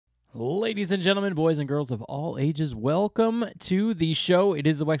Ladies and gentlemen, boys and girls of all ages, welcome to the show. It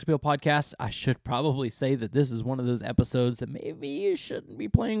is the Wex Appeal Podcast. I should probably say that this is one of those episodes that maybe you shouldn't be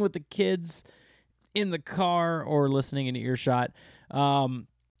playing with the kids in the car or listening in earshot.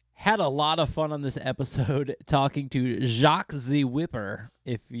 Had a lot of fun on this episode talking to Jacques the Whipper,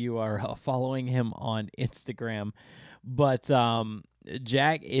 if you are following him on Instagram. But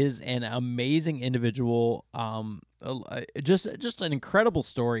Jack is an amazing individual. Just an incredible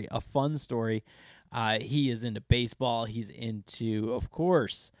story, a fun story. He is into baseball. He's into, of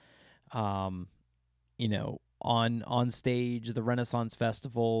course, on stage, the Renaissance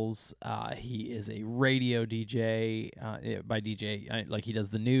festivals. He is a radio DJ. By DJ, like he does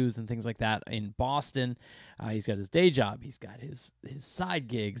the news and things like that in Boston. He's got his day job. He's got his side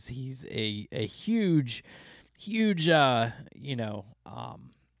gigs. He's a huge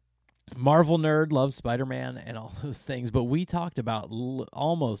Marvel nerd, loves Spider-Man and all those things, but we talked about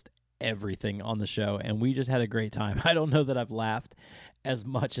almost everything on the show, and we just had a great time. I don't know that I've laughed as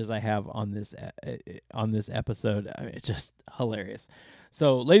much as I have on this episode. I mean, it's just hilarious.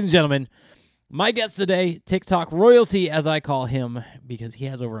 So, ladies and gentlemen, my guest today, TikTok royalty, as I call him, because he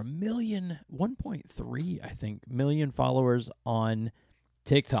has over 1.3, I think, million followers on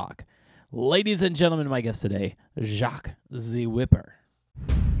TikTok. Ladies and gentlemen, my guest today, Jacques the Whipper.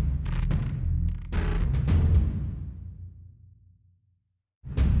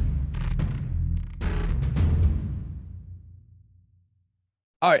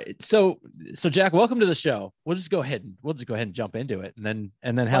 All right, so Jack, welcome to the show. We'll just go ahead and jump into it, and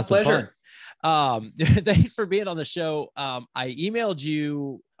then have some fun. Thanks for being on the show. I emailed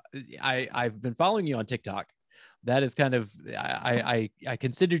you. I've been following you on TikTok. That is kind of I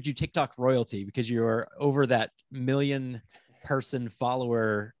considered you TikTok royalty because you're over that million person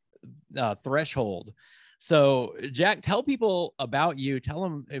follower threshold. So Jack, tell people about you. Tell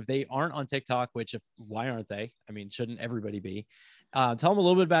them if they aren't on TikTok, why aren't they? I mean, shouldn't everybody be? Tell them a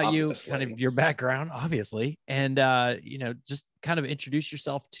little bit about you, kind of your background, obviously, and just kind of introduce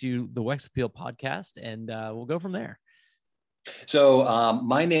yourself to the Wex Appeal Podcast, and we'll go from there. So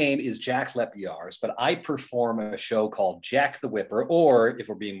my name is Jack Lepiarz, but I perform a show called Jack the Whipper, or if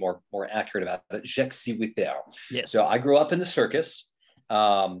we're being more accurate about it, Jacques the Whipper. Yes. So I grew up in the circus.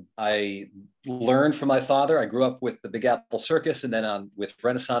 I learned from my father. I grew up with the Big Apple Circus and then with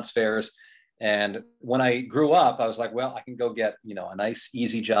Renaissance fairs. And when I grew up, I was like, well, I can go get, a nice,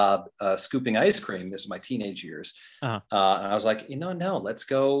 easy job scooping ice cream. This is my teenage years. And I was like, no, let's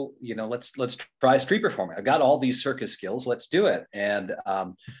go, let's try street performing. I've got all these circus skills. Let's do it. And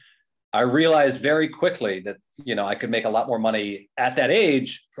I realized very quickly that, I could make a lot more money at that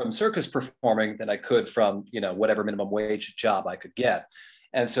age from circus performing than I could from, whatever minimum wage job I could get.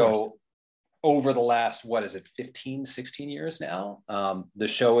 And so over the last, 15, 16 years now, the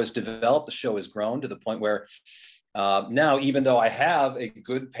show has developed, the show has grown to the point where now, even though I have a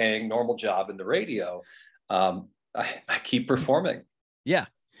good paying normal job in the radio, I keep performing. Yeah.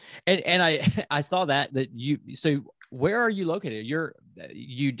 And I saw that so where are you located?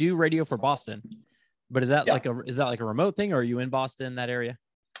 You do radio for Boston, but is that like a remote thing, or are you in Boston, that area?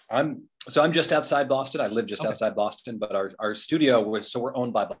 I'm just outside Boston. I live just outside Boston, but our studio we're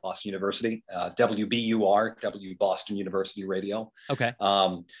owned by Boston University, WBUR, Boston University Radio. Okay.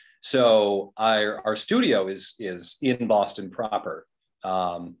 So our studio is in Boston proper.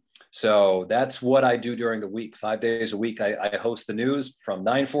 So that's what I do during the week. 5 days a week, I host the news from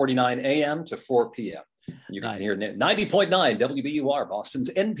 9:49 a.m. to 4 p.m. You can hear 90.9 WBUR, Boston's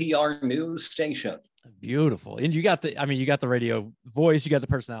NPR news station. Beautiful. And you got the radio voice, you got the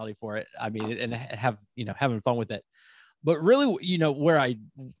personality for it. I mean, and having fun with it. But really, where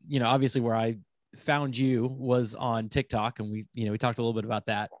obviously where I found you was on TikTok, and we talked a little bit about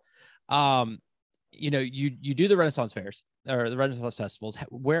that. You do the Renaissance fairs or the Renaissance festivals.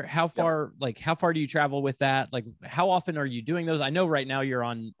 How far do you travel with that? Like, how often are you doing those? I know right now you're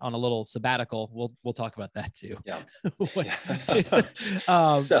on a little sabbatical. We'll talk about that too. Yeah.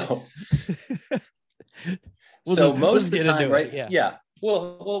 Most of the time, right? Yeah.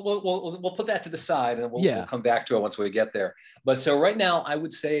 We'll put that to the side, and we'll come back to it once we get there. But so right now, I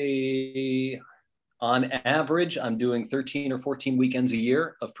would say on average, I'm doing 13 or 14 weekends a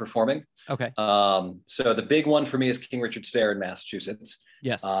year of performing. Okay. So the big one for me is King Richard's Fair in Massachusetts.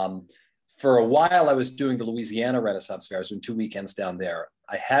 Yes. For a while, I was doing the Louisiana Renaissance Fair. I was doing 2 weekends down there.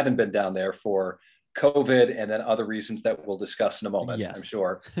 I haven't been down there for COVID and then other reasons that we'll discuss in a moment, yes. I'm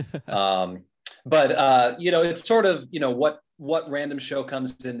sure. But it's sort of, what random show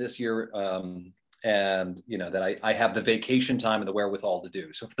comes in this year, and that I have the vacation time and the wherewithal to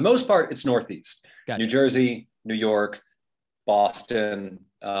do. So for the most part, it's Northeast, gotcha. New Jersey, New York, Boston.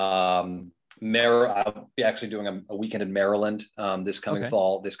 I'll be actually doing a weekend in Maryland this coming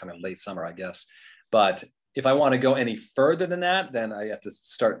fall, this coming late summer, I guess. But if I want to go any further than that, then I have to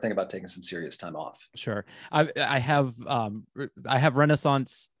start thinking about taking some serious time off. Sure. I have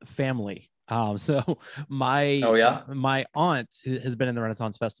Renaissance family. So my aunt has been in the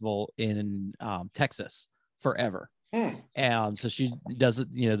Renaissance Festival in Texas forever. And so she does,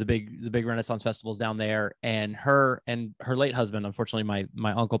 the big Renaissance festivals down there, and her late husband, unfortunately,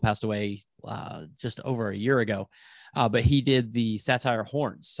 my uncle passed away just over a year ago. But he did the satire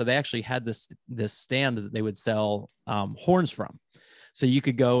horns. So they actually had this stand that they would sell horns from. So you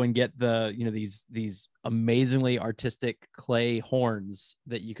could go and get these amazingly artistic clay horns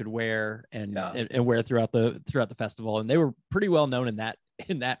that you could wear and wear throughout the festival. And they were pretty well known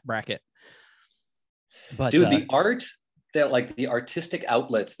in that bracket. But dude, the art that like the artistic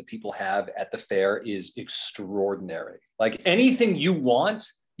outlets that people have at the fair is extraordinary. Like anything you want,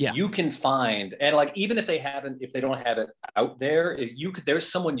 you can find. And like, even if they don't have it out there,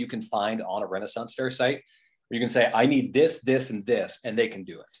 there's someone you can find on a Renaissance Fair site where you can say, I need this, this, and this, and they can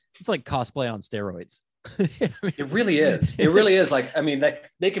do it. It's like cosplay on steroids. It really is. It really is. Like, I mean,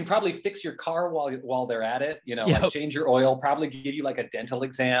 they can probably fix your car while they're at it, like change your oil, probably give you like a dental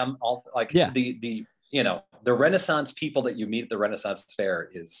exam, the Renaissance people that you meet at the Renaissance Fair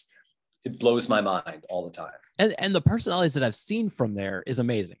it blows my mind all the time. And the personalities that I've seen from there is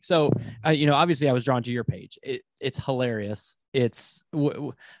amazing. So, obviously I was drawn to your page. It's hilarious. It's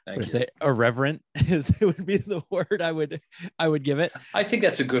irreverent would be the word I would give it. I think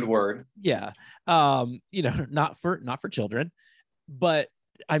that's a good word. Yeah. Not for children, but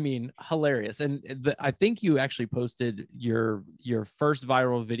I mean, hilarious. And I think you actually posted your first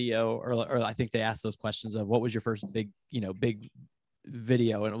viral video, or I think they asked those questions of what was your first big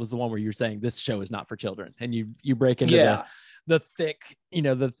video, and it was the one where you're saying this show is not for children, and you break into the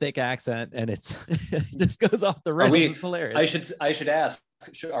thick accent, and it just goes off the rails. It's hilarious. I should ask,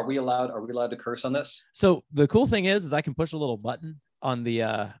 are we allowed to curse on this? So the cool thing is I can push a little button on the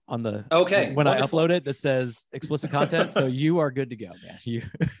when wonderful. I upload it that says explicit content. So you are good to go, man.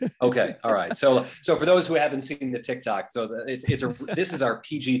 Okay. All right. So for those who haven't seen the TikTok, this is our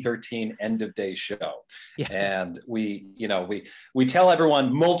PG-13 end of day show. Yeah. And we tell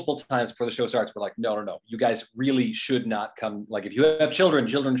everyone multiple times before the show starts, we're like, no, you guys really should not come. Like if you have children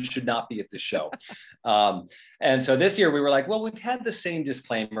should not be at this show. And so this year we were like, well, we've had the same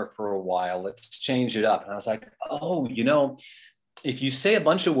disclaimer for a while. Let's change it up. And I was like, if you say a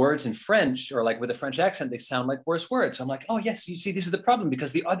bunch of words in French or like with a French accent, they sound like worse words. So I'm like, oh yes, you see, this is the problem,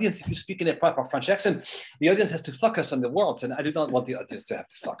 because the audience, if you speak in a proper French accent, the audience has to fuck us on the words. And I do not want the audience to have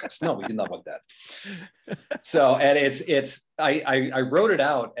to fuck us. No, we do not want that. So, and I wrote it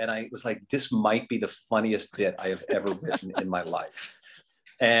out and I was like, this might be the funniest bit I have ever written in my life.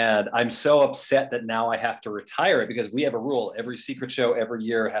 And I'm so upset that now I have to retire it, because we have a rule. Every secret show every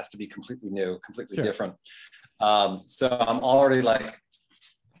year has to be completely new, completely different. So I'm already like,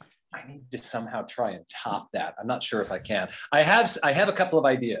 I need to somehow try and top that. I'm not sure if I can. I have a couple of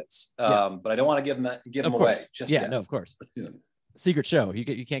ideas, but I don't want to give them away. Just yet. No, of course. Secret show.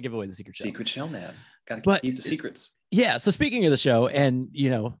 You can't give away the secret show. Secret show, man. Got to keep the secrets. Yeah. So speaking of the show, and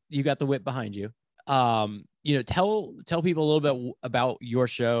you got the whip behind you. Tell people a little bit about your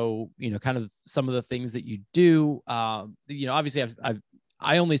show. Kind of some of the things that you do. Obviously,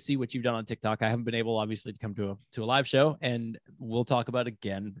 I only see what you've done on TikTok. I haven't been able, obviously, to come to a live show, and we'll talk about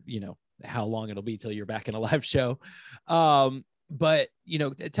again, how long it'll be till you're back in a live show. But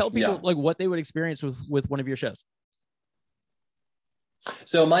tell people like what they would experience with one of your shows.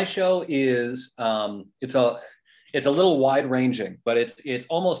 So my show is, it's a little wide ranging, but it's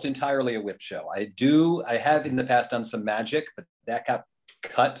almost entirely a whip show. I have in the past done some magic, but that got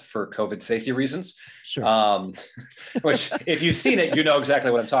cut for COVID safety reasons. Sure. Which if you've seen it, you know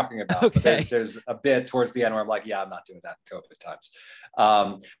exactly what I'm talking about. Okay. There's a bit towards the end where I'm like, I'm not doing that in COVID times.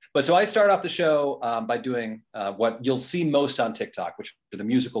 But so I start off the show by doing what you'll see most on TikTok, which are the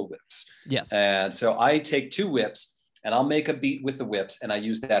musical whips. Yes. And so I take 2 whips and I'll make a beat with the whips, and I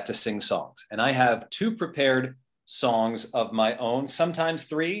use that to sing songs. And I have 2 prepared songs of my own, sometimes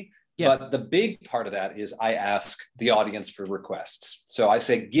 3. Yeah. But the big part of that is I ask the audience for requests. So I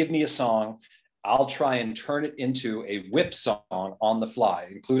say, give me a song. I'll try and turn it into a whip song on the fly,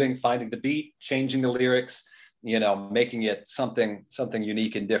 including finding the beat, changing the lyrics, making it something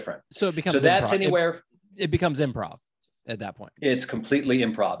unique and different. So it becomes that's anywhere. It becomes improv. at that point. It's completely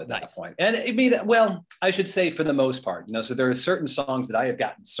improv at that Nice. point. And I mean, well, I should say for the most part, you know, so there are certain songs that I have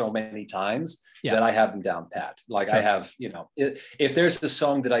gotten so many times that I have them down pat. Like I have, you know, if there's a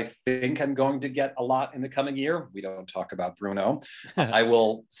song that I think I'm going to get a lot in the coming year, we don't talk about Bruno, I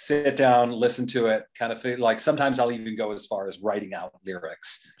will sit down, listen to it, kind of feel like sometimes I'll even go as far as writing out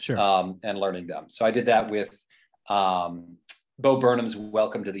lyrics and learning them. So I did that with Bo Burnham's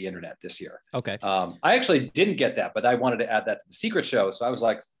Welcome to the Internet this year. Okay. I actually didn't get that, but I wanted to add that to the secret show. So I was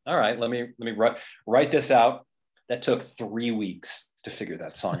like, all right, let me write this out. That took 3 weeks to figure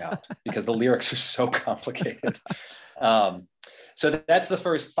that song out because the lyrics are so complicated. So that's the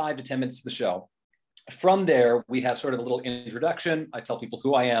first 5 to 10 minutes of the show. From there, we have sort of a little introduction. I tell people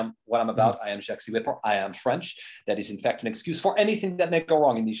who I am, what I'm about. I am Jacques Whipper. I am French. That is, in fact, an excuse for anything that may go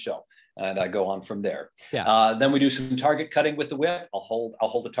wrong in this show. And I go on from there. Yeah. Then we do some target cutting with the whip. I'll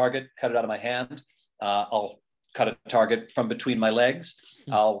hold a target, cut it out of my hand. I'll cut a target from between my legs.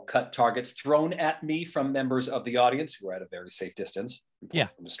 I'll cut targets thrown at me from members of the audience who are at a very safe distance. Yeah.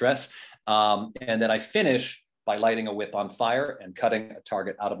 From stress. And then I finish by lighting a whip on fire and cutting a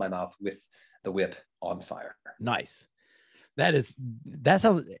target out of my mouth with the whip on fire. Nice. That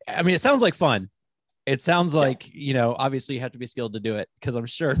sounds, I mean, it sounds like fun. It sounds like, you know, obviously you have to be skilled to do it because I'm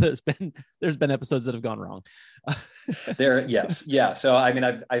sure there's been episodes that have gone wrong. Yes. Yeah. So, I mean,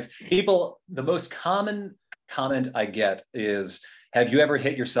 the most common comment I get is, have you ever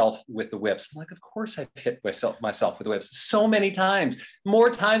hit yourself with the whips? I'm like, of course I've hit myself with the whips so many times, more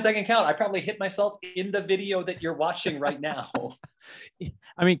times I can count. I probably hit myself in the video that you're watching right now.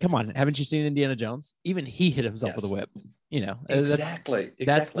 I mean, come on. Haven't you seen Indiana Jones? Even he hit himself with a whip, you know, exactly.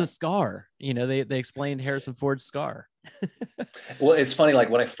 That's the scar, you know, they explained Harrison Ford's scar. Well, it's funny. Like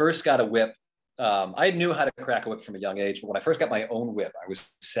when I first got a whip, I knew how to crack a whip from a young age, but when I first got my own whip, I was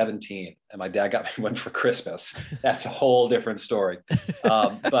 17 and my dad got me one for Christmas. That's a whole different story.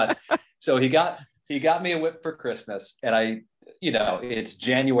 But so he got me a whip for Christmas, and you know, it's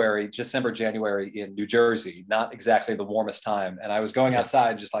December, January in New Jersey, not exactly the warmest time. And I was going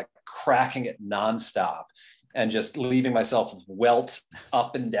outside, just like cracking it nonstop and just leaving myself welt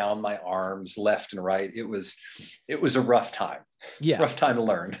up and down my arms, left and right. It was a rough time. Yeah. Rough time to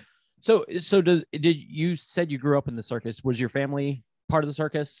learn. So you said you grew up in the circus? Was your family part of the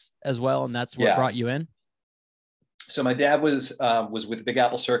circus as well, and that's what brought you in? So my dad was with the Big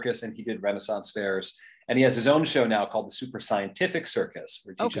Apple Circus, and he did Renaissance fairs, and he has his own show now called the Super Scientific Circus,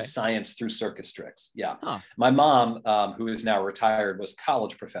 where he teaches science through circus tricks. Yeah. Huh. My mom, who is now retired, was a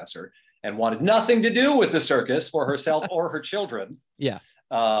college professor and wanted nothing to do with the circus for herself or her children. Yeah.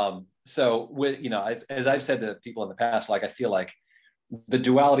 So you know, as I've said to people in the past, like I feel like the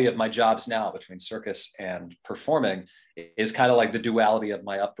duality of my jobs now between circus and performing is kind of like the duality of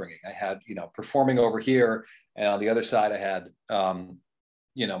my upbringing. I had, you know, performing over here, and on the other side, I had,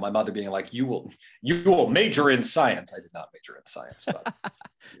 you know, my mother being like, you will major in science. I did not major in science, but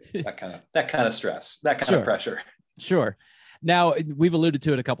that kind of stress, that kind of pressure. Sure. Now we've alluded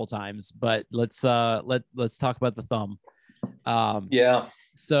to it a couple times, but let's talk about the thumb. Yeah.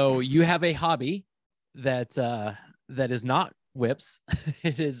 So you have a hobby that is not whips.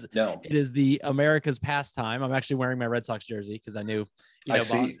 It is the America's pastime. I'm actually wearing my Red Sox jersey because I knew, you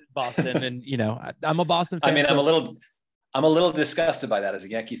know, Boston, and you know, I'm a Boston fan. I mean, I'm a little disgusted by that as a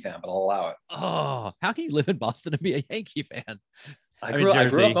Yankee fan, but I'll allow it. Oh, how can you live in Boston and be a Yankee fan? I grew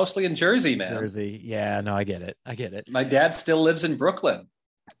up mostly in Jersey, man. Jersey. Yeah, no, I get it. My dad still lives in Brooklyn.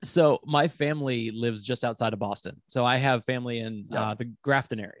 So my family lives just outside of Boston. So I have family in the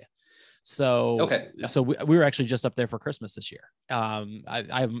Grafton area. So, so we were actually just up there for Christmas this year. I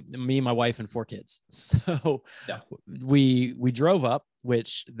have me, my wife, and 4 kids. So we drove up,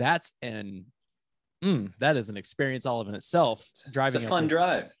 which that is an experience all in itself. Driving, it's a fun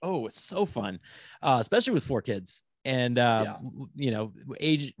drive. Oh, it's so fun, especially with 4 kids, and you know,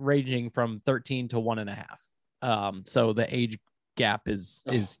 age ranging from 13 to 1.5. So the age gap is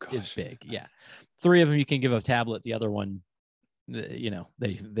big. Yeah, 3 of them you can give a tablet. The other one, you know,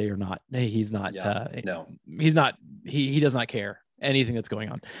 they are not. He's not. No, he's not. He does not care anything that's going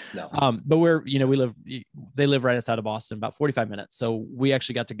on. No. But they live right outside of Boston, about 45 minutes. So we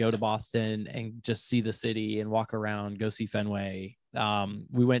actually got to go to Boston and just see the city and walk around, go see Fenway.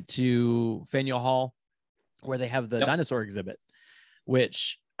 We went to Faneuil Hall, where they have the dinosaur exhibit,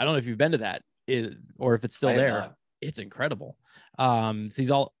 which I don't know if you've been to that or if it's still there. It's incredible.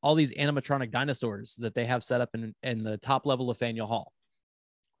 Sees all these animatronic dinosaurs that they have set up in the top level of Faneuil Hall.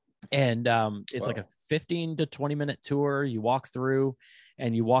 And it's like a 15 to 20 minute tour. You walk through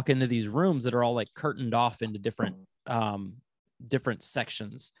and you walk into these rooms that are all like curtained off into different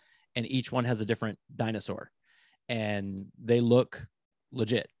sections, and each one has a different dinosaur. and they look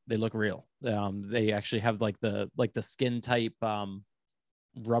legit. They look real. They actually have like the skin type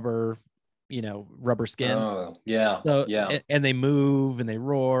rubber, rubber skin. Oh, yeah. So, Yeah. and they move and they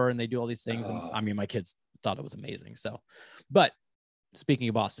roar and they do all these things. And I mean, my kids thought it was amazing. So, but speaking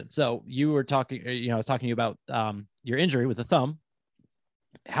of Boston, so you were talking, I was talking to you about your injury with the thumb.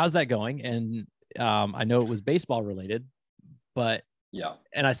 How's that going? And I know it was baseball related, but yeah.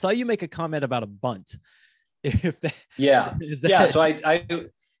 And I saw you make a comment about a bunt. Yeah.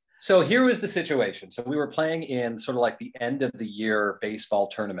 So here was the situation. So we were playing in sort of like the end of the year baseball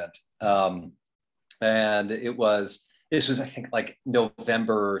tournament. And this was, I think, like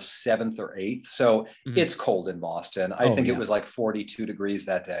November 7th or 8th. So it's cold in Boston. I think it was like 42 degrees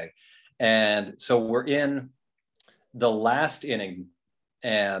that day. And so we're in the last inning,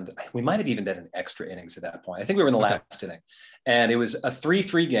 and we might have even done an extra innings at that point. I think we were in the last inning, and it was a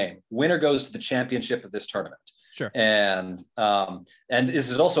 3-3 game. Winner goes to the championship of this tournament. Sure. And this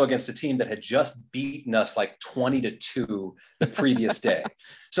is also against a team that had just beaten us like 20-2 the previous day.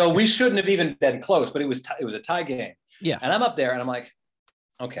 So we shouldn't have even been close, but it was a tie game. Yeah. And I'm up there and I'm like,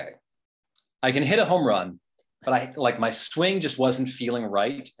 okay, I can hit a home run, but my swing just wasn't feeling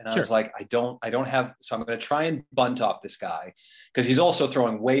right. And I was like, I don't have, so I'm going to try and bunt off this guy because he's also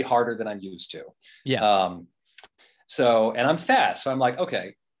throwing way harder than I'm used to. Yeah. And I'm fast. So I'm like,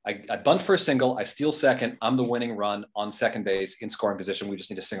 okay, I bunt for a single, I steal second, I'm the winning run on second base in scoring position. We just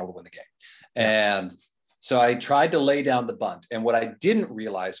need a single to win the game. And so I tried to lay down the bunt. And what I didn't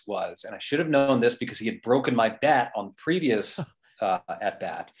realize was, and I should have known this because he had broken my bat on the previous at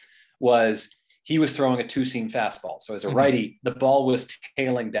bat, was he was throwing a two-seam fastball. So as a righty, the ball was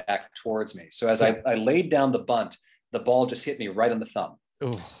tailing back towards me. So as I laid down the bunt, the ball just hit me right on the thumb.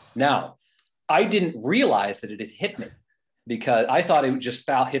 Ooh. Now, I didn't realize that it had hit me, because I thought it would just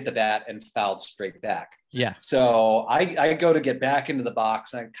hit the bat and fouled straight back. Yeah. So I go to get back into the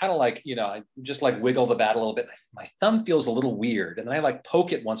box, and I kind of like, I just like wiggle the bat a little bit. My thumb feels a little weird. And then I like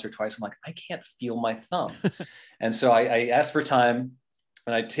poke it once or twice. I'm like, I can't feel my thumb. And so I ask for time,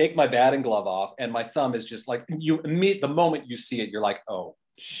 and I take my batting glove off, and my thumb is just like, the moment you see it, you're like, oh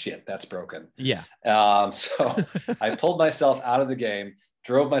shit, that's broken. Yeah. So I pulled myself out of the game,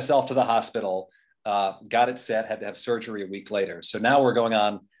 drove myself to the hospital, got it set, had to have surgery a week later. So now we're going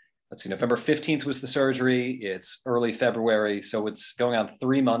on, let's see, November 15th was the surgery. It's early February. So it's going on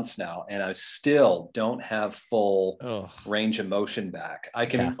 3 months now. And I still don't have full range of motion back. I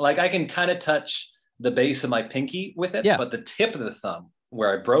can kind of touch the base of my pinky with it, but the tip of the thumb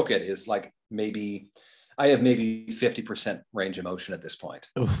where I broke it is like I have maybe 50% range of motion at this point.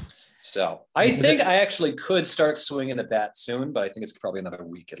 Oof. So I think I actually could start swinging a bat soon, but I think it's probably another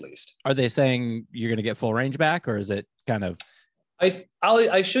week at least. Are they saying you're going to get full range back, or is it kind of?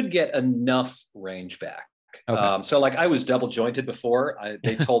 I should get enough range back. Okay. So like I was double jointed before.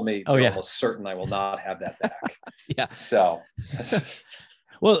 They told me almost certain I will not have that back. Yeah. So.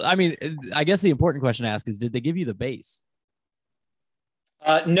 Well, I mean, I guess the important question to ask is, did they give you the base?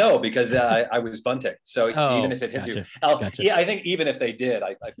 No, because I was bunting. So even if it hits you, yeah, I think even if they did,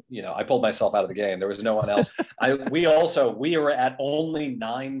 I pulled myself out of the game. There was no one else. We were at only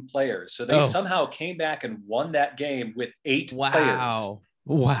 9 players. So they somehow came back and won that game with 8 players.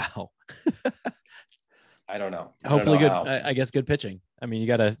 Wow. I don't know. Hopefully good. I guess good pitching. I mean, you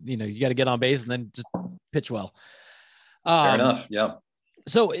gotta get on base and then just pitch well. Fair enough. Yeah.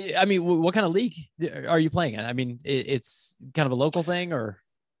 So, I mean, what kind of league are you playing in? I mean, it's kind of a local thing, or?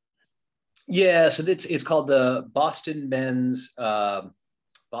 Yeah, so it's called the Boston Men's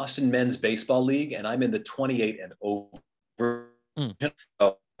Baseball League, and I'm in the 28 and over.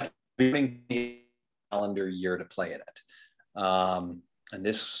 So the calendar year to play in it, and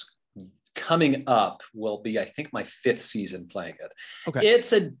this coming up will be, I think, my 5th season playing it. Okay,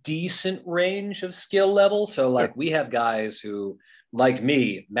 it's a decent range of skill level. So, like, we have guys who, like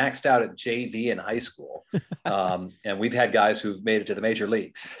me, maxed out at JV in high school. And we've had guys who've made it to the major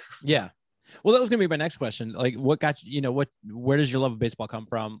leagues. Yeah. Well, that was going to be my next question. Like, what got you, where does your love of baseball come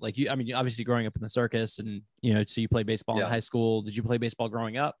from? Like, you obviously growing up in the circus and, so you played baseball in high school. Did you play baseball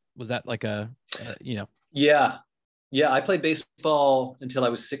growing up? Was that like Yeah. I played baseball until I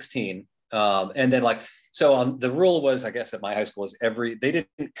was 16. And then the rule was, I guess, at my high school is they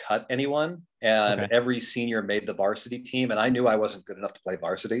didn't cut anyone, and every senior made the varsity team. And I knew I wasn't good enough to play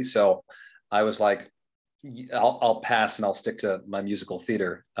varsity. So I was like, I'll pass and I'll stick to my musical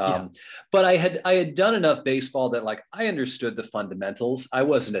theater. But I had done enough baseball that like, I understood the fundamentals. I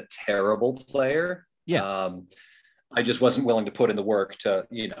wasn't a terrible player. Yeah. I just wasn't willing to put in the work to,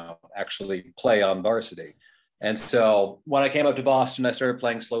 actually play on varsity. And so when I came up to Boston, I started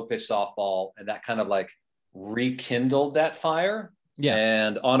playing slow pitch softball, and that kind of like rekindled that fire. Yeah.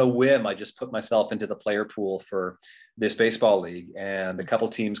 And on a whim, I just put myself into the player pool for this baseball league. And a couple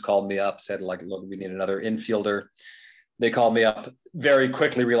teams called me up, said like, look, we need another infielder. They called me up, very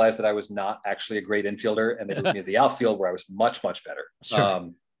quickly realized that I was not actually a great infielder. And they moved me to the outfield where I was much, much better. Sure.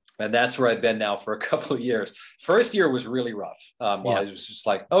 And that's where I've been now for a couple of years. First year was really rough. I was just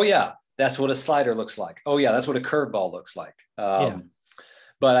like, oh yeah, that's what a slider looks like. Oh yeah, that's what a curveball looks like. But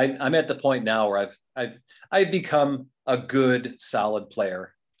I'm at the point now where I've become a good, solid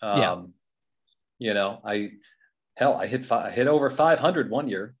player. You know, I hit over 500 one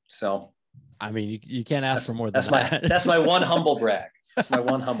year. So, I mean, you can't ask for more than that. That's my one humble brag. That's my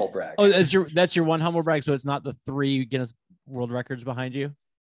one humble brag. Oh, that's your one humble brag. So it's not the 3 Guinness World Records behind you.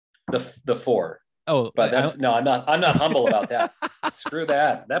 The 4. Oh, but I'm not humble about that. Screw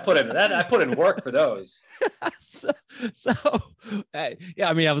that. I put in work for those. Yeah,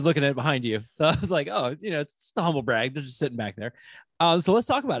 I mean, I was looking at it behind you, so I was like, oh, you know, it's just a humble brag. They're just sitting back there. So let's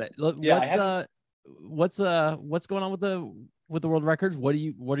talk about it. What's going on with the world records? What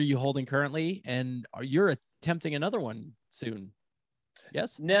are you holding currently? And you're attempting another one soon?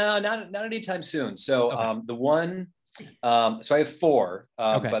 Yes. No, not anytime soon. So okay. The one. So I have 4,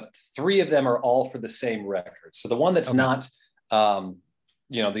 but 3 of them are all for the same record. So the one that's not, the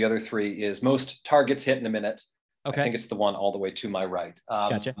other 3 is most targets hit in a minute. Okay. I think it's the one all the way to my right.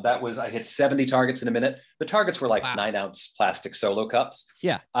 Gotcha. I hit 70 targets in a minute. The targets were like 9-ounce plastic solo cups.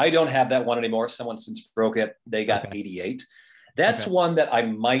 Yeah. I don't have that one anymore. Someone since broke it. They got 88. That's one that I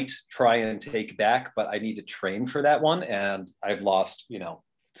might try and take back, but I need to train for that one. And I've lost,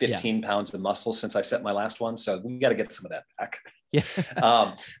 15 pounds of muscle since I set my last one. So we got to get some of that back. Yeah.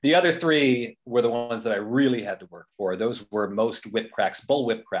 The other 3 were the ones that I really had to work for. Those were most bull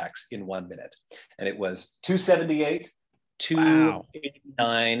whip cracks in 1 minute. And it was 278,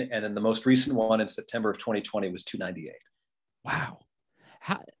 289. And then the most recent one in September of 2020 was 298. Wow.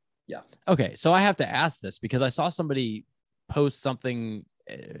 Yeah. Okay. So I have to ask this because I saw somebody post something,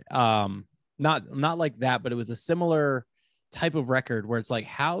 not like that, but it was a similar type of record where it's like,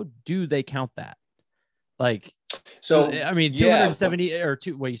 how do they count that? Like, so I mean, 270 or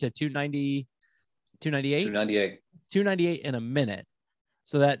you said 290, 298 in a minute.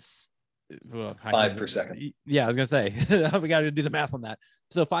 So that's 5 per second. Yeah, I was gonna say we got to do the math on that.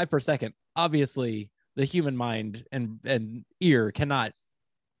 So 5 per second. Obviously, the human mind and ear cannot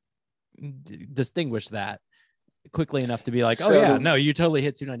distinguish that quickly enough to be like, no, you totally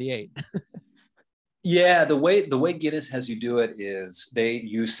hit 298. Yeah, the way Guinness has you do it is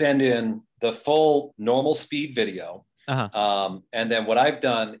you send in the full normal speed video, and then what I've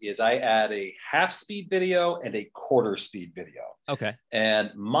done is I add a half speed video and a quarter speed video. Okay.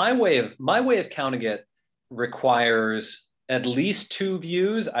 And my way of counting it requires at least 2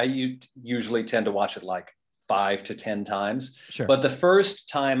 views. I usually tend to watch it like 5 to 10 times. Sure. But the first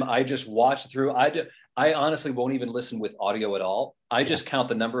time I just watch through, I honestly won't even listen with audio at all. I just count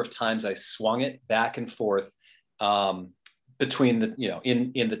the number of times I swung it back and forth between the,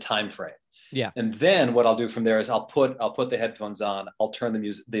 in the time frame. Yeah. And then what I'll do from there is I'll put the headphones on, I'll turn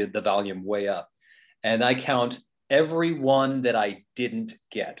the volume way up, and I count every one that I didn't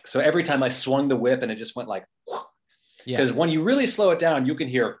get. So every time I swung the whip and it just went like, because when you really slow it down, you can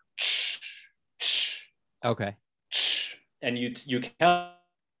hear, okay. And you count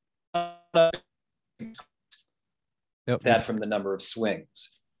that from the number of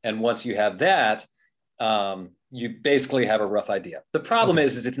swings. And once you have that, you basically have a rough idea. The problem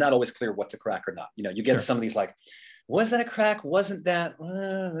is it's not always clear what's a crack or not. You get some of these like, was that a crack? Wasn't that?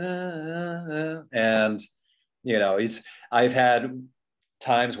 And, I've had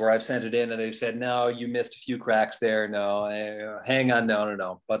times where I've sent it in and they've said, no, you missed a few cracks there. No, hang on.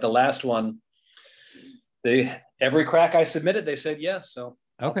 No. But the last one, every crack I submitted, they said yes. So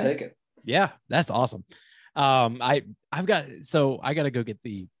I'll take it. Yeah, that's awesome. I got to go get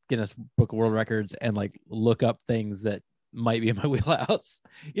the Guinness Book of World Records and like look up things that might be in my wheelhouse.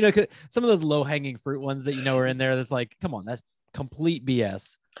 'Cause some of those low hanging fruit ones that are in there. That's like, come on, that's complete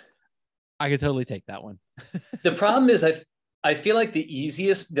BS. I could totally take that one. The problem is I feel like the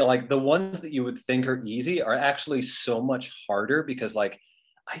easiest, the ones that you would think are easy are actually so much harder because like,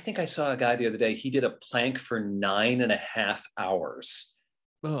 I think I saw a guy the other day, he did a plank for 9.5 hours.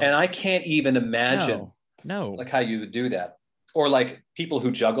 Oh. And I can't even imagine like how you would do that. Or like people who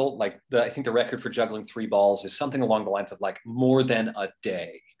juggle, like I think the record for juggling 3 balls is something along the lines of like more than a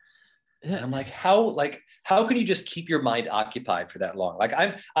day. And I'm like, how can you just keep your mind occupied for that long? Like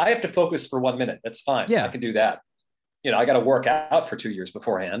I have to focus for 1 minute. That's fine. Yeah. I can do that. I got to work out for 2 years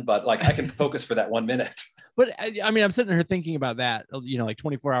beforehand, but like I can focus for that 1 minute. But I mean, I'm sitting here thinking about that, like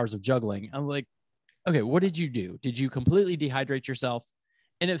 24 hours of juggling. I'm like, Okay, what did you do? Did you completely dehydrate yourself?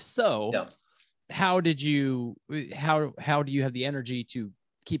 And if so, Yeah. how do you have the energy to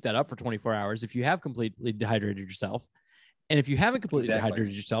keep that up for 24 hours if you have completely dehydrated yourself? And if you haven't completely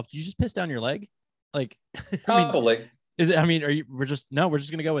dehydrated yourself, do you just piss down your leg? Like, Probably. we're just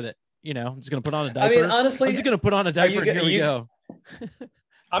gonna go with it. I'm just gonna put on a diaper. I mean, honestly, I'm just gonna put on a diaper. Here we go.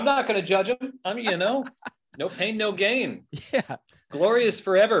 I'm not gonna judge him. I mean, no pain, no gain. Yeah. Glory is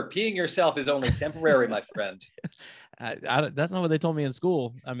forever. Peeing yourself is only temporary, my friend. That's not what they told me in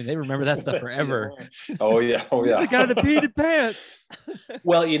school. I mean, they remember that stuff forever. Oh yeah. He's the guy that peed in pants.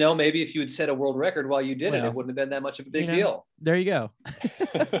 Well, maybe if you had set a world record while you did it, it wouldn't have been that much of a big deal. There you go.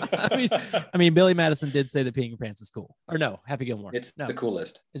 I mean, Billy Madison did say that peeing your pants is cool. Or no, Happy Gilmore. It's the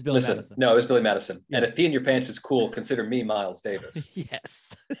coolest. It's Billy Madison. No, it's Billy Madison. Yeah. And if peeing your pants is cool, consider me Miles Davis.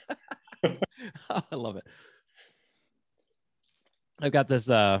 Yes. I love it. I've got this.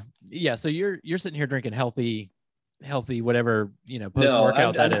 So you're sitting here drinking healthy, whatever,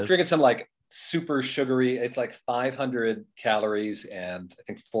 post-workout I'm drinking some like super sugary. It's like 500 calories and I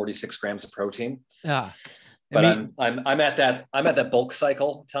think 46 grams of protein. But I'm at that bulk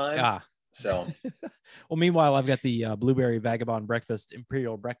cycle time. So, well, meanwhile, I've got the Blueberry Vagabond Breakfast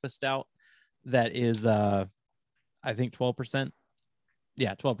Imperial Breakfast Stout that is, I think 12%.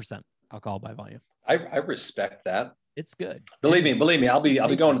 Yeah, 12% alcohol by volume. I respect that. It's good. Believe me. I'll be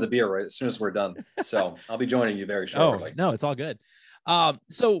going to the beer right as soon as we're done. So I'll be joining you very shortly. Oh, no, it's all good.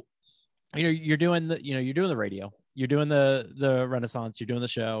 So you're doing the radio, you're doing the Renaissance, you're doing the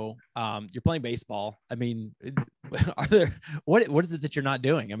show, you're playing baseball. I mean, what is it that you're not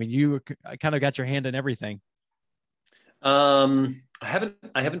doing? I mean, you kind of got your hand in everything. I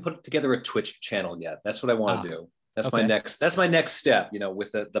haven't put together a Twitch channel yet. That's what I want to do. That's my next step,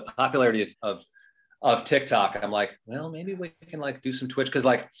 with the popularity of TikTok. I'm like, well, maybe we can like do some Twitch. Cause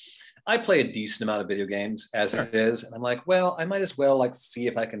like I play a decent amount of video games as it is. And I'm like, well, I might as well like see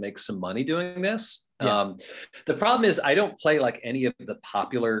if I can make some money doing this. Yeah. The problem is I don't play like any of the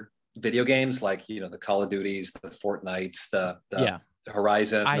popular video games, like, the Call of Duties, the Fortnites, the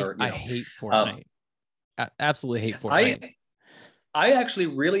Horizon. I hate Fortnite. I absolutely hate Fortnite. I actually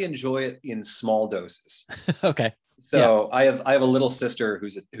really enjoy it in small doses. Okay. So yeah. I have a little sister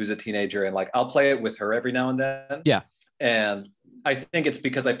who's a teenager, and like I'll play it with her every now and then. Yeah. And I think it's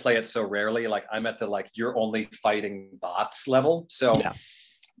because I play it so rarely. Like I'm at the like you're only fighting bots level. So yeah.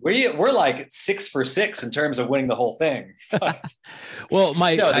 We're like 6 for 6 in terms of winning the whole thing. Well,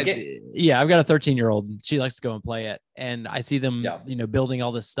 I've got a 13-year-old. She likes to go and play it, and I see them, building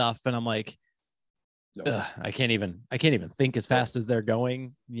all this stuff, and I'm like, I can't even think as fast as they're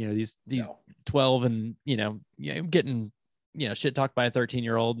going. These 12 and I'm getting shit talked by a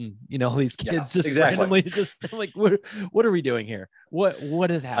 13-year-old, and all these kids randomly just like, what are we doing here?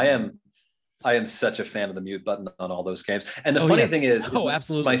 What is happening? I am such a fan of the mute button on all those games. And the funny thing is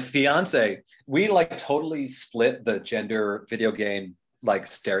absolutely, my fiance, we like totally split the gender video game like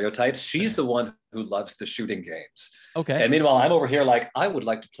stereotypes. She's the one who loves the shooting games. Okay. And meanwhile, I'm over here like, I would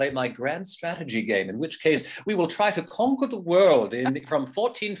like to play my grand strategy game, in which case we will try to conquer the world from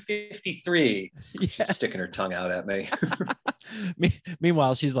 1453. Yes. She's sticking her tongue out at me.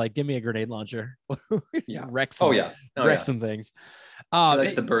 Meanwhile, she's like, give me a grenade launcher. Yeah. Wreck some things.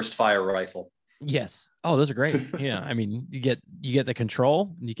 That's the burst fire rifle. Yes. Oh, those are great. Yeah. I mean, you get the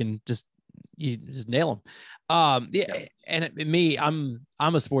control, and you just nail them. And me, I'm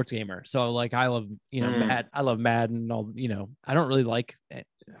a sports gamer, so like I love I love Madden. All I don't really like.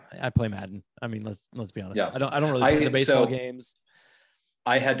 I play Madden. I mean, let's be honest. Yeah. I don't really play the baseball games.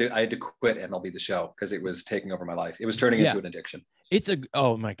 I had to quit MLB The Show because it was taking over my life. It was turning into an addiction. It's a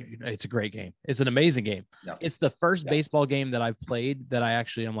great game. It's an amazing game. Yeah. It's the first baseball game that I've played that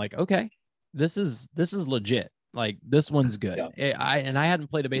I'm like, okay, this is legit. Like this one's good. Yeah. I hadn't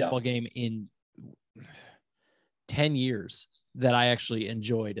played a baseball game in 10 years that I actually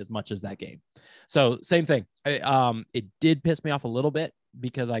enjoyed as much as that game. So same thing. It did piss me off a little bit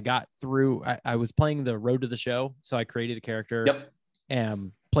because I got through. I was playing the Road to the Show, so I created a character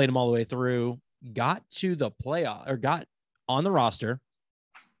and played them all the way through. Got to the playoff, or got on the roster.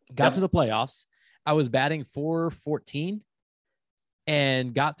 Got to the playoffs. I was batting .414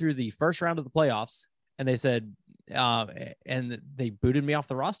 and got through the first round of the playoffs. And they said, and they booted me off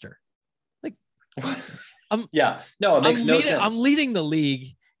the roster. Like, it makes no sense. I'm leading the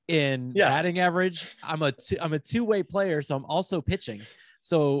league in batting average. I'm a two-way player, so I'm also pitching.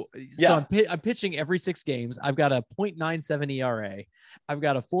 So I'm pitching every 6 games. I've got a .97 ERA. I've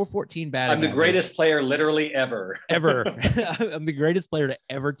got a .414 batting. I'm the greatest player literally ever. I'm the greatest player to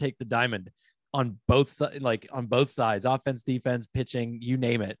ever take the diamond on both sides, offense, defense, pitching, you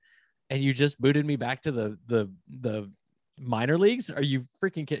name it. and you just booted me back to the minor leagues. Are you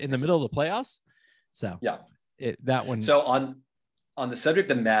freaking kidding? In the middle of the playoffs? So yeah, that one. So on the subject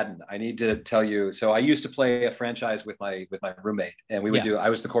of Madden, I need to tell you. So I used to play a franchise with my roommate, and we would I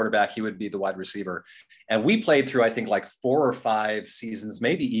was the quarterback, he would be the wide receiver, and we played through, I think, like 4 or 5 seasons,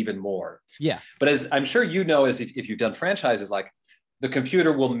 maybe even more. Yeah. But as I'm sure you know, as if you've done franchises, like the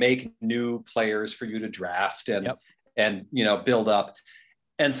computer will make new players for you to draft and build up,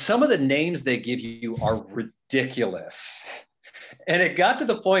 and some of the names they give you are ridiculous. And it got to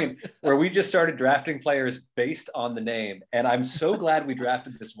the point where we just started drafting players based on the name. And I'm so glad we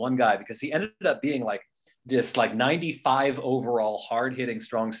drafted this one guy, because he ended up being like this 95 overall hard hitting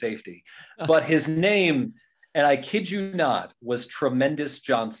strong safety. But his name, and I kid you not, was Tremendous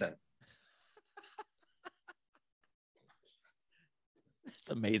Johnson. It's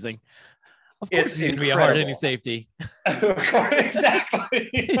amazing. Of course, he's going to be a hard-hitting safety. Of course, exactly.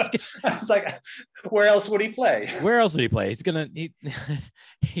 I was like, where else would he play? Where else would he play? He's gonna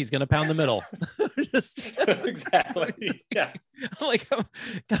pound the middle. Exactly. Yeah. I'm like, come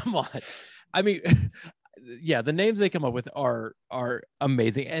on. I mean, yeah, the names they come up with are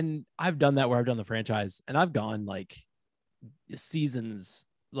amazing, and I've done that where I've done the franchise, and I've gone like seasons,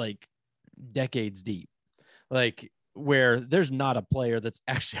 like decades deep, like where there's not a player that's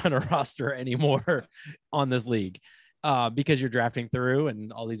actually on a roster anymore on this league, because you're drafting through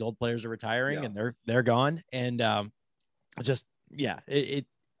and all these old players are retiring and they're gone. And that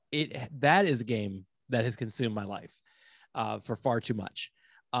is a game that has consumed my life for far too much.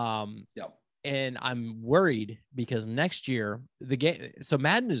 And I'm worried because next year so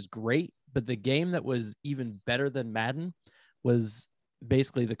Madden is great, but the game that was even better than Madden was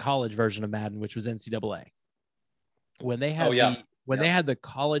basically the college version of Madden, which was NCAA. When they had they had the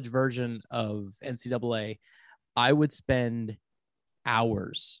college version of NCAA, I would spend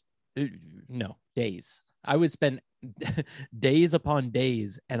days. I would spend days upon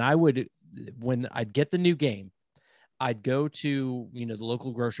days, and when I'd get the new game, I'd go to the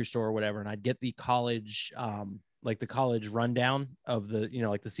local grocery store or whatever, and I'd get the college the college rundown of the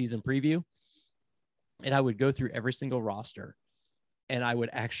like the season preview, and I would go through every single roster, and I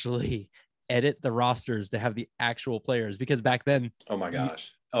would actually edit the rosters to have the actual players, because back then, oh my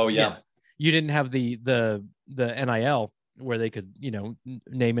gosh, you didn't have the NIL where they could name,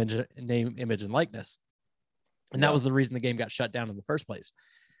 image, and likeness, and that was the reason the game got shut down in the first place.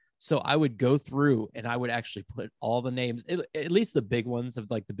 So I would go through and I would actually put all the names, at least the big ones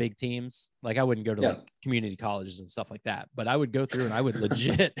of like the big teams. Like I wouldn't go to like community colleges and stuff like that, but I would go through and I would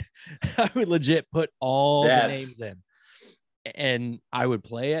legit put all the names in, and I would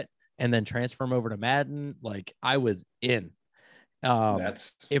play it and then transfer them over to Madden. Like I was in.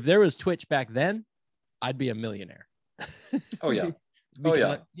 If there was Twitch back then, I'd be a millionaire. Oh yeah.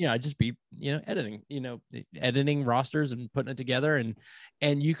 I'd just be, editing rosters and putting it together,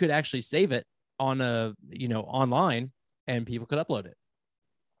 and you could actually save it on online, and people could upload it.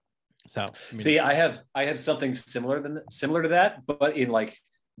 So see, I have something similar to that, but in like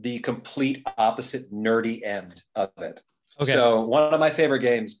the complete opposite nerdy end of it. Okay. So one of my favorite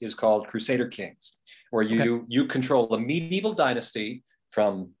games is called Crusader Kings, where you control a medieval dynasty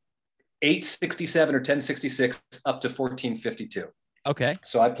from 867 or 1066 up to 1452. Okay.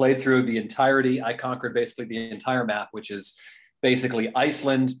 So I played through the entirety. I conquered basically the entire map, which is basically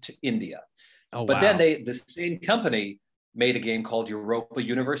Iceland to India. Oh, but then the same company made a game called Europa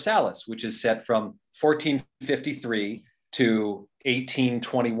Universalis, which is set from 1453 to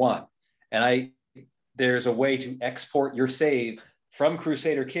 1821. And there's a way to export your save from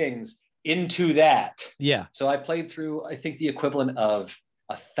Crusader Kings into that. Yeah. So I played through, I think, the equivalent of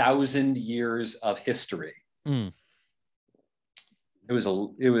 1,000 years of history. Mm. It was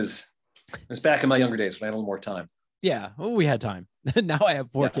back in my younger days when I had a little more time. Yeah. Well, we had time. Now I have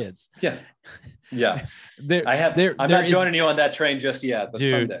 4 kids. Yeah. Yeah. I'm not joining you on that train just yet, but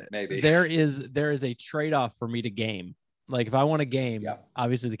someday maybe. There is a trade-off for me to game. Like if I want to game,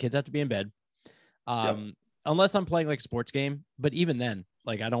 obviously the kids have to be in bed. Unless I'm playing like a sports game, but even then,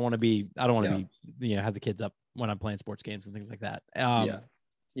 like I don't want to be have the kids up when I'm playing sports games and things like that. But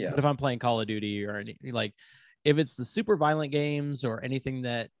if I'm playing Call of Duty or like if it's the super violent games or anything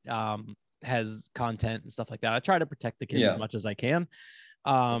that has content and stuff like that, I try to protect the kids as much as I can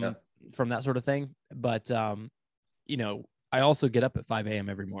from that sort of thing. But I also get up at 5 a.m.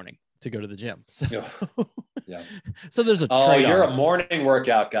 every morning to go to the gym. So so there's a trade-off. Oh, you're a morning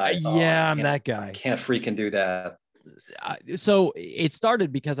workout guy. I'm that guy. I can't freaking do that. So it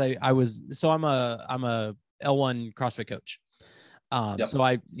started because I'm a L1 CrossFit coach.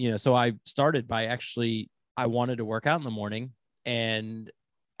 So I started by I wanted to work out in the morning, and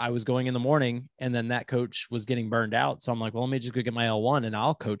I was going in the morning, and then that coach was getting burned out. So I'm like, well, let me just go get my L1 and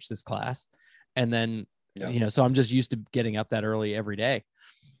I'll coach this class. And then, so I'm just used to getting up that early every day.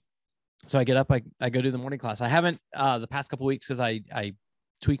 So I get up, I go do the morning class. I haven't the past couple of weeks because I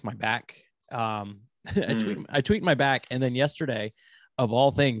tweaked my back. I tweaked my back. And then yesterday, of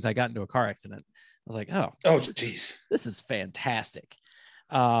all things, I got into a car accident. I was like, geez, this is fantastic.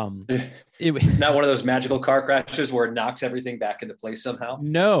 Not one of those magical car crashes where it knocks everything back into place somehow.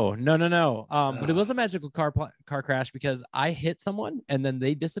 No. But it was a magical car crash because I hit someone and then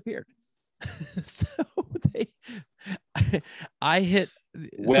they disappeared. So I hit.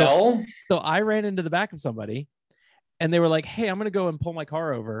 So I ran into the back of somebody, and they were like, "Hey, I'm going to go and pull my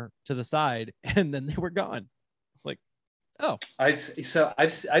car over to the side," and then they were gone. It's like, oh, I've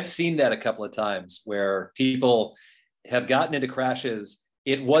seen that a couple of times where people have gotten into crashes.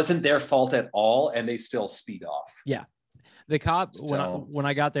 It wasn't their fault at all, and they still speed off. Yeah. The cop, when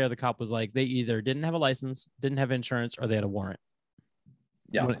I got there, the cop was like, they either didn't have a license, didn't have insurance, or they had a warrant.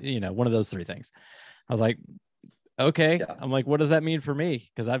 Yeah. One of those three things. I was like, okay. Yeah. I'm like, what does that mean for me?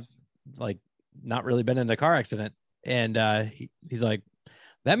 Because I've like not really been in a car accident. And he's like,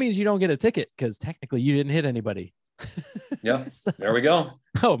 that means you don't get a ticket because technically you didn't hit anybody. Yeah. So, there we go.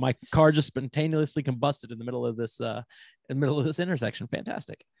 Oh, my car just spontaneously combusted in the middle of this intersection.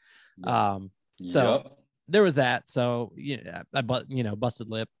 Fantastic. So there was that. So I busted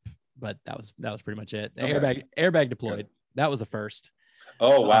lip, but that was pretty much it. Okay. Airbag deployed. Good. That was a first.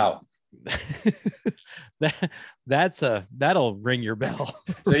 Oh wow. That'll ring your bell.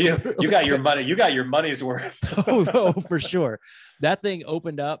 So you got your money. You got your money's worth. oh, for sure. That thing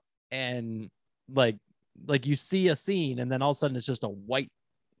opened up and like you see a scene, and then all of a sudden it's just a white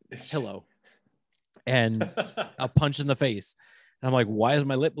pillow and a punch in the face. And I'm like, why is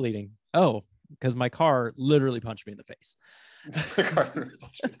my lip bleeding? Oh, because my car literally punched me in the face. It's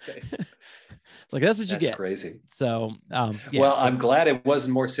like, that's what you get. Crazy. So, I'm glad it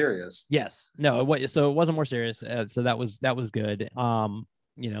wasn't more serious. Yes. No. So it wasn't more serious. So that was good. And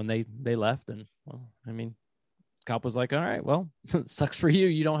they left, and cop was like, all right, well, sucks for you.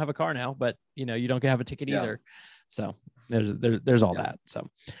 You don't have a car now, but you don't have a ticket either. So there's all that. So,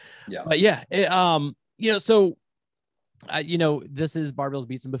 but so, this is Barbells,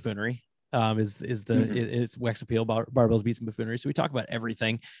 Beats, and Buffoonery. It's Wax Appeal, Barbells, Beats, and Buffoonery. So we talk about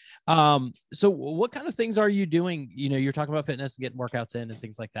everything. So what kind of things are you doing? You're talking about fitness and getting workouts in and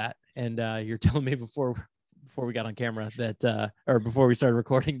things like that. And you're telling me before we got on camera that, or before we started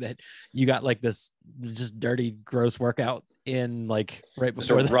recording, that you got like this just dirty, gross workout in like right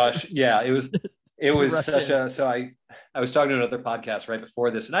before the rush. Yeah, it was such a, so I was talking to another podcast right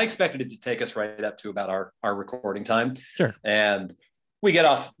before this, and I expected it to take us right up to about our recording time. Sure. And we get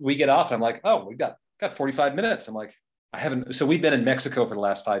off and I'm like, oh, we got 45 minutes. I'm like, so we've been in Mexico for the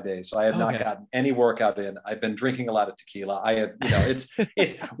last 5 days. So I have not gotten any workout in. I've been drinking a lot of tequila. I have,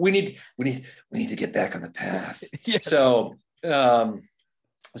 we need to get back on the path. Yes. So I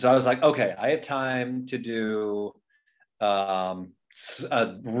was like, okay, I have time to do a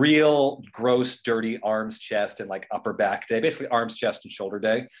real gross, dirty arms, chest, and like upper back day, basically arms, chest, and shoulder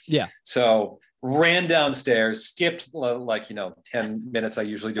day. Yeah. So ran downstairs, skipped 10 minutes I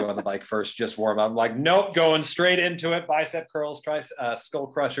usually do on the bike first, just warm up. I'm like, nope, going straight into it. Bicep curls, skull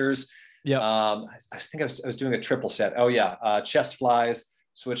crushers. Yeah. I think I was doing a triple set. Oh yeah. Chest flies,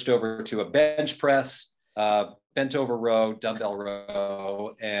 switched over to a bench press, bent over row, dumbbell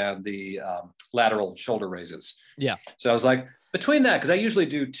row, and the lateral shoulder raises. Yeah. So I was like, between that, because I usually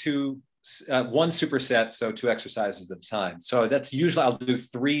do one superset, so 2 exercises at a time. So that's usually, I'll do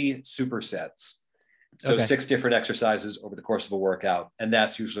 3 supersets. So 6 different exercises over the course of a workout. And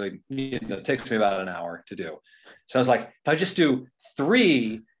that's usually, it takes me about an hour to do. So I was like, if I just do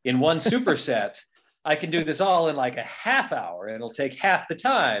 3 in one superset, I can do this all in like a half hour, and it'll take half the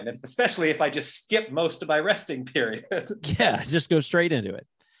time. And especially if I just skip most of my resting period. Yeah, just go straight into it.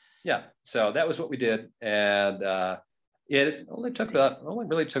 Yeah. So that was what we did. And it only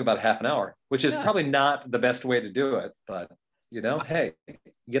really took about half an hour, which is probably not the best way to do it. But, hey,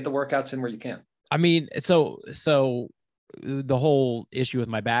 get the workouts in where you can. I mean, so the whole issue with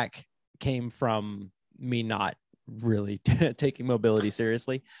my back came from me not really taking mobility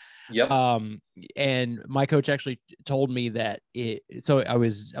seriously. Yep. And my coach actually told me that so I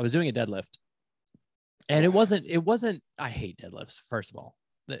was doing a deadlift, and it wasn't, I hate deadlifts. First of all,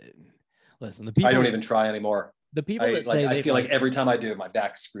 listen, the people, I don't even try anymore. The people that say I feel like every time I do, my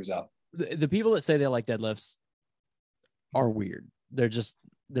back screws up. The people that say they like deadlifts are weird. There's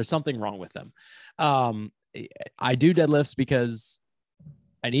something wrong with them. I do deadlifts because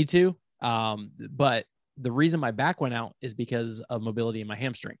I need to, but the reason my back went out is because of mobility in my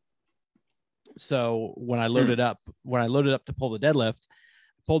hamstring. So when I loaded up to pull the deadlift,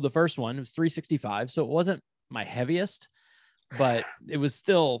 pulled the first one, it was 365. So it wasn't my heaviest, but it was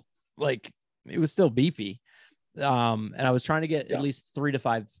still beefy. And I was trying to get at least 3 to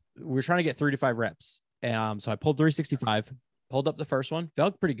 5. We were trying to get 3 to 5 reps. So I pulled 365, pulled up the first one,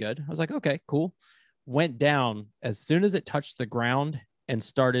 felt pretty good. I was like, okay, cool. Went down as soon as it touched the ground and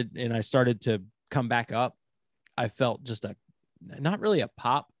I started to come back up. I felt just not really a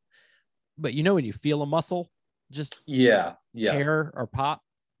pop, but when you feel a muscle just tear or pop,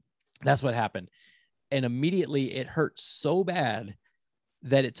 that's what happened. And immediately it hurt so bad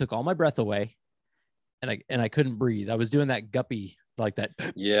that it took all my breath away, and I couldn't breathe. I was doing that guppy like that.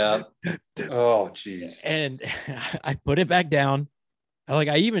 Yeah. Oh, geez. And I put it back down.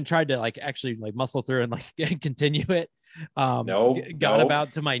 I even tried to actually muscle through and continue it. Got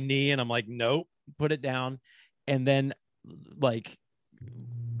about to my knee, and I'm like, nope, put it down. And then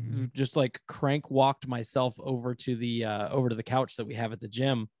just crank walked myself over to the couch that we have at the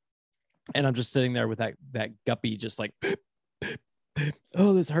gym. And I'm just sitting there with that guppy, just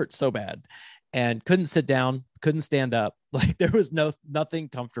oh, this hurts so bad. And couldn't sit down, couldn't stand up. There was nothing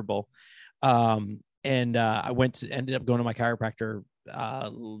comfortable. And ended up going to my chiropractor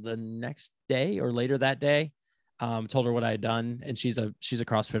the next day or later that day. Told her what I had done, and she's a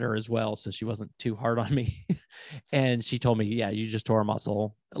CrossFitter as well, so she wasn't too hard on me. And she told me, yeah, you just tore a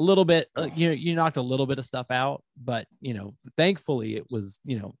muscle a little bit. You knocked a little bit of stuff out, but thankfully it was,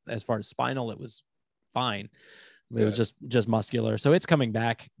 as far as spinal, it was fine. It was just muscular, so it's coming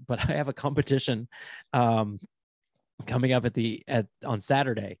back. But I have a competition coming up on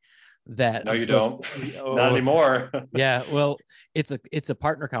Saturday. That no, you don't. Not anymore. Yeah, well, it's a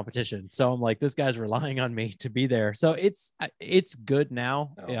partner competition, so I'm like, this guy's relying on me to be there. So it's good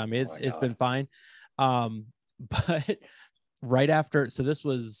now. I mean, it's been fine. But right after, so this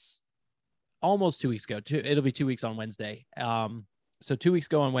was almost 2 weeks ago. It'll be 2 weeks on Wednesday. So 2 weeks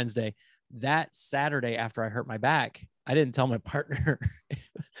ago on Wednesday. That Saturday after I hurt my back, I didn't tell my partner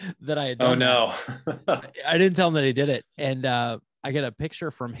that I had done. Oh no. I didn't tell him that he did it. And I get a picture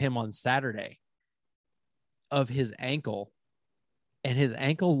from him on Saturday of his ankle, and his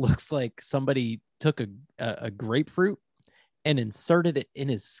ankle looks like somebody took a grapefruit and inserted it in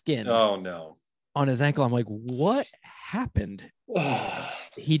his skin. Oh no. On his ankle. I'm like, what happened?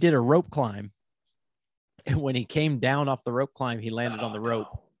 He did a rope climb. And when he came down off the rope climb, he landed on the rope.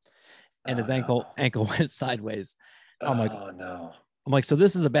 And his ankle went sideways. I'm like, oh no. I'm like, so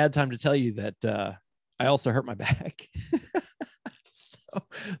this is a bad time to tell you that I also hurt my back.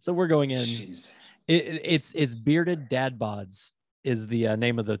 So we're going in. It's Bearded Dad Bods is the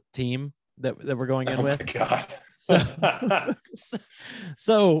name of the team that we're going in with. Oh my God.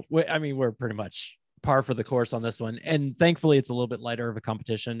 So I mean, we're pretty much par for the course on this one. And thankfully it's a little bit lighter of a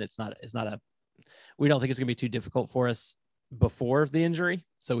competition. We don't think it's gonna be too difficult for us before the injury.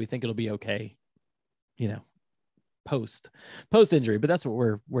 So we think it'll be okay, post injury, but that's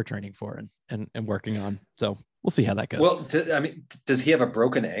what we're training for and working on. So we'll see how that goes. Well, does he have a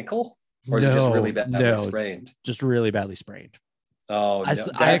broken ankle, or is it just really badly sprained? Just really badly sprained. Oh, no.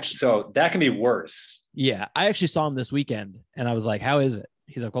 So that can be worse. Yeah. I actually saw him this weekend and I was like, how is it?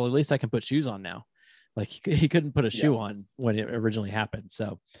 He's like, well, at least I can put shoes on now. He couldn't put a shoe on when it originally happened.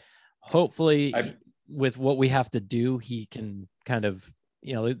 So hopefully with what we have to do, he can kind of,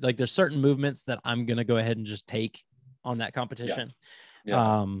 there's certain movements that I'm going to go ahead and just take on that competition.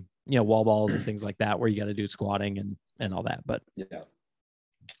 Yeah. Wall balls and things like that, where you got to do squatting and all that, but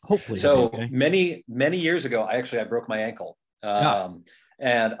hopefully. So many years ago, I broke my ankle. And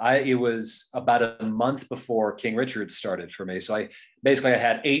it was about a month before King Richard started for me. So I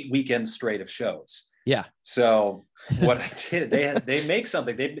had 8 weekends straight of shows. Yeah. So what I did, they make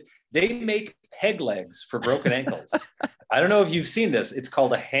something, they make peg legs for broken ankles. I don't know if you've seen this. It's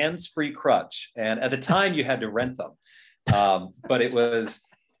called a hands-free crutch. And at the time you had to rent them. But it was,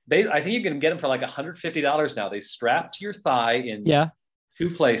 I think you can get them for like $150 now. They strap to your thigh in 2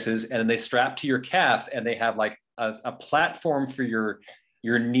 places, and then they strap to your calf, and they have like a platform for your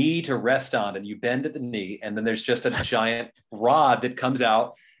knee to rest on, and you bend at the knee, and then there's just a giant rod that comes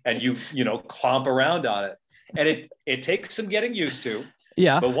out, and you clomp around on it. And it takes some getting used to.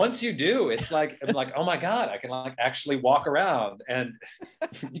 Yeah. But once you do, it's like, I'm like, oh my God, I can like actually walk around, and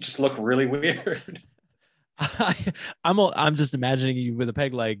you just look really weird. I'm just imagining you with a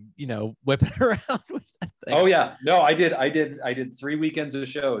peg leg, whipping around with that thing. Oh yeah. No, I did 3 weekends of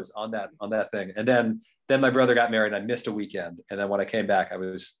shows on that thing. And then my brother got married and I missed a weekend. And then when I came back, I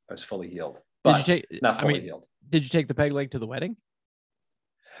was fully healed. But not fully healed. Did you take the peg leg to the wedding?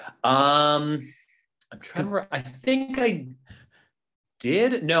 I'm trying to remember. I think I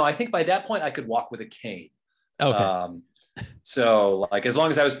did. No, I think by that point I could walk with a cane. Okay. So like as long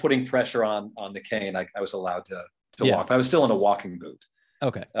as I was putting pressure on the cane, I was allowed to walk. But I was still in a walking boot.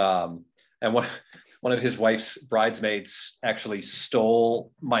 Okay. And one of his wife's bridesmaids actually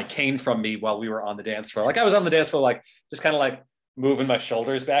stole my cane from me while we were on the dance floor. Like I was on the dance floor, like just kind of like moving my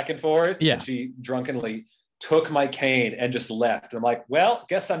shoulders back and forth. Yeah. And she drunkenly took my cane and just left. And I'm like, well,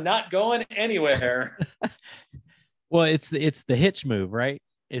 guess I'm not going anywhere. Well, it's the hitch move, right?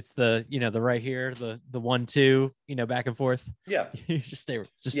 It's the, the right here, the 1-2, back and forth. Yeah. You just stay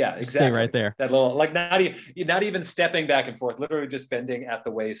exactly. Stay right there. That little, like not even stepping back and forth, literally just bending at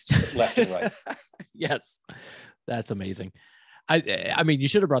the waist, left and right. Yes. That's amazing. I mean, you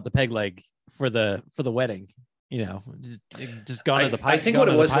should have brought the peg leg for the wedding, just gone as a pirate. I think what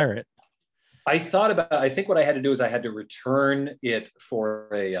it was, pirate. I think what I had to do is I had to return it for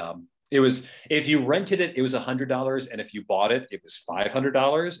it was, if you rented it, it was $100. And if you bought it, it was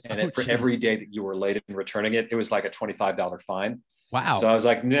 $500. And for every day that you were late in returning it, it was like a $25 fine. Wow. So I was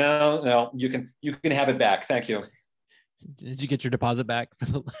like, no, you can have it back. Thank you. Did you get your deposit back?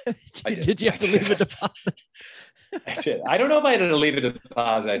 I did. Did you have to leave a deposit? I did. I don't know if I had to leave a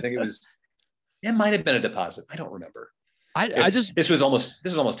deposit. I think it might have been a deposit. I don't remember. This was almost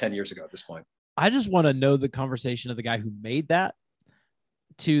 10 years ago at this point. I just want to know the conversation of the guy who made that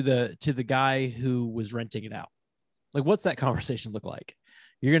to the guy who was renting it out. Like, what's that conversation look like?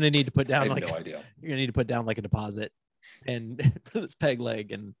 You're going to need to put down like, no idea. You're going to need to put down like a deposit and this peg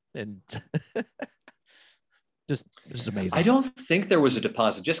leg and just amazing. I don't think there was a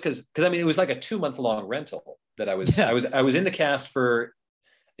deposit just because I mean, it was like a 2-month long rental that I was in the cast for,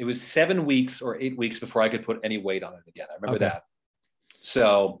 it was 7 weeks or 8 weeks before I could put any weight on it again. I remember that.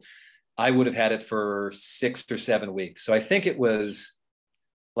 So I would have had it for 6 or 7 weeks. So I think it was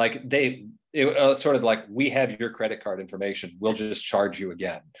like sort of like, we have your credit card information. We'll just charge you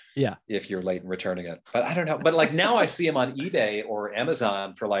again. Yeah. If you're late in returning it. But I don't know. But like now I see them on eBay or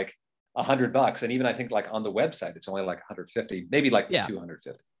Amazon for like $100. And even I think like on the website, it's only like 150, maybe like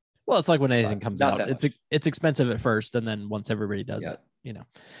 250. Well, it's like when anything comes out, it's expensive at first. And then once everybody does it,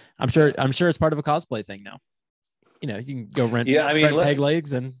 I'm sure it's part of a cosplay thing now. You can go rent peg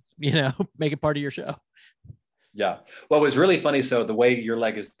legs and, make it part of your show. Yeah. What was really funny, so the way your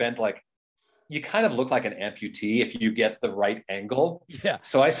leg is bent, like you kind of look like an amputee if you get the right angle. Yeah.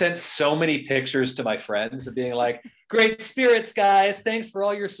 So I sent so many pictures to my friends of being like, great spirits, guys. Thanks for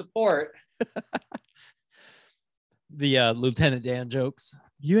all your support. The Lieutenant Dan jokes.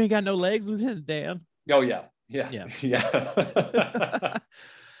 You ain't got no legs, Lieutenant Dan. Oh, yeah. Yeah.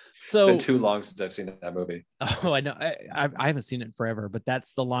 So it's been too long since I've seen that movie. Oh, I know. I haven't seen it in forever, but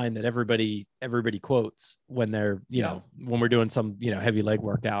that's the line that everybody quotes when they're, when we're doing some, heavy leg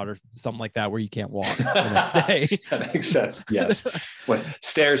workout or something like that, where you can't walk the next day. That makes sense. Yes.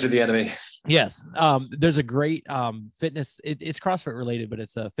 Stairs are the enemy. Yes. There's a great fitness. It's CrossFit related, but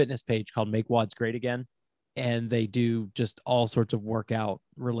it's a fitness page called Make WODs Great Again. And they do just all sorts of workout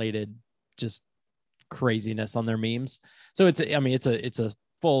related, just craziness on their memes. So it's a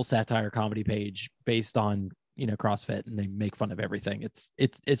full satire comedy page based on CrossFit, and they make fun of everything.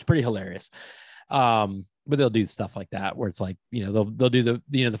 It's pretty hilarious. But they'll do stuff like that where it's like, they'll do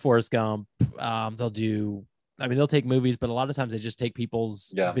the Forrest Gump. They'll take movies, but a lot of times they just take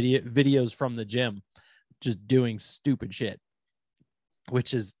people's videos from the gym just doing stupid shit,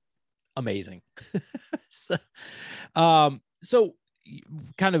 which is amazing. So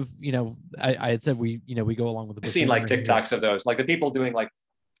kind of, I had said we go along with the. I've seen like TikToks of those, like the people doing like.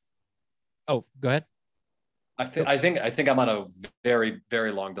 Oh, go ahead. I think I'm on a very,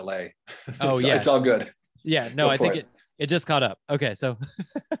 very long delay. Oh, it's all good. Yeah, no, I think it just caught up. Okay, so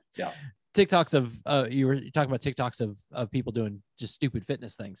yeah, TikToks of you were talking about TikToks of people doing just stupid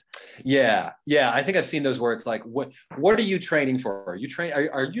fitness things. Yeah. I think I've seen those where it's like, what are you training for?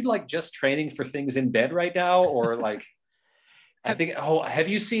 Are you like just training for things in bed right now, or like? I think. Oh, have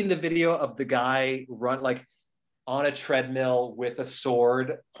you seen the video of the guy run like on a treadmill with a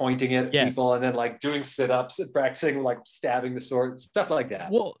sword pointing at people, and then like doing sit-ups and practicing like stabbing the sword, stuff like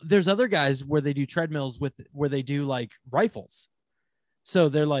that? Well, there's other guys where they do treadmills where they do like rifles. So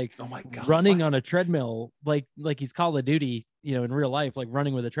they're like, oh my God, running on a treadmill, like he's Call of Duty, in real life, like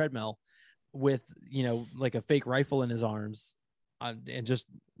running with a treadmill with, like a fake rifle in his arms, and just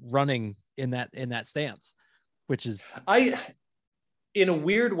running in that stance, which is in a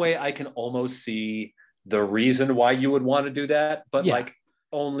weird way, I can almost see the reason why you would want to do that, but like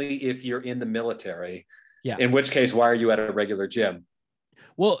only if you're in the military. Yeah. In which case, why are you at a regular gym?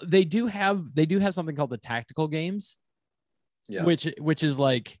 Well, they do have something called the tactical games. Yeah. Which is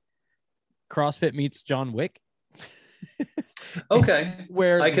like, CrossFit meets John Wick. Okay.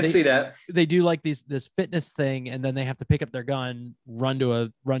 Where I can see that. They do like this fitness thing, and then they have to pick up their gun, run to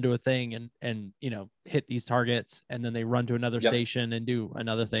a thing and hit these targets, and then they run to another station and do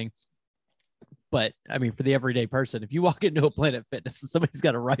another thing. But I mean, for the everyday person, if you walk into a Planet Fitness and somebody's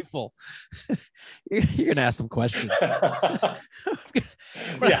got a rifle, you're gonna ask some questions. I'm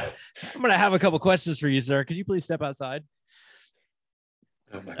gonna have a couple questions for you, sir. Could you please step outside?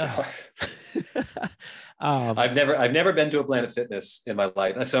 Oh my God. I've never been to a Planet Fitness in my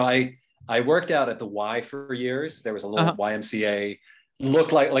life. So I worked out at the Y for years. There was a little YMCA.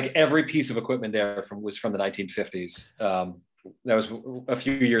 Looked like every piece of equipment there was from the 1950s. That was a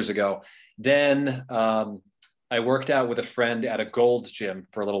few years ago. Then I worked out with a friend at a Gold's Gym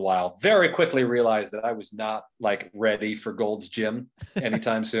for a little while. Very quickly realized that I was not like ready for Gold's Gym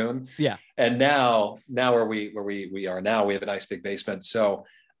anytime soon. Yeah. And now where we are now, we have a nice big basement. So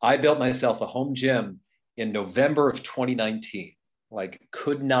I built myself a home gym in November of 2019. Like,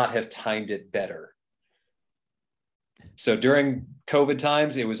 could not have timed it better. So during COVID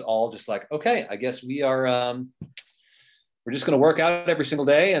times, it was all just like, okay, I guess we're just going to work out every single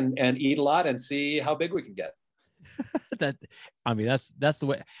day and eat a lot and see how big we can get. That's the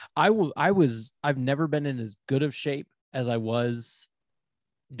way I've never been in as good of shape as I was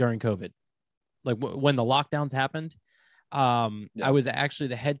during COVID. Like when the lockdowns happened, I was actually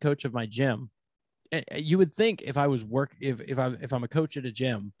the head coach of my gym. You would think if I'm a coach at a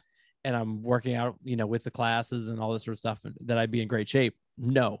gym and I'm working out, with the classes and all this sort of stuff, that I'd be in great shape.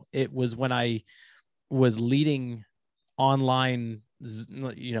 No, it was when I was leading online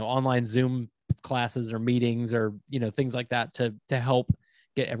Zoom classes or meetings or, things like that to help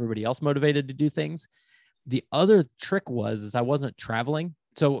get everybody else motivated to do things. The other trick is I wasn't traveling.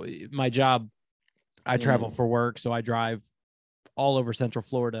 So my job, I travel for work. So I drive all over Central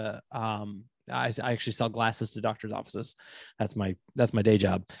Florida. I actually sell glasses to doctors' offices. That's my day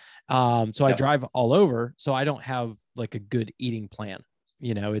job. So I drive all over. So I don't have like a good eating plan.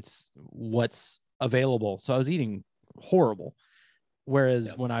 It's what's available. So I was eating horrible.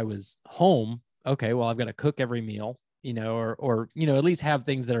 Whereas when I was home, okay, well, I've got to cook every meal, or at least have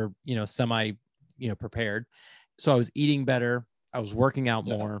things that are, semi, prepared. So I was eating better. I was working out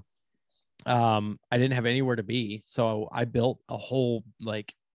more. I didn't have anywhere to be. So I built a whole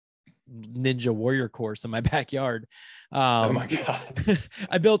like ninja warrior course in my backyard. Oh my God.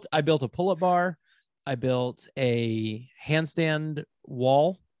 I built a pull-up bar. I built a handstand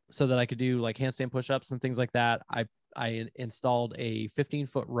wall so that I could do like handstand push-ups and things like that. I installed a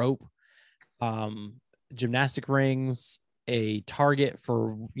 15-foot rope, gymnastic rings, a target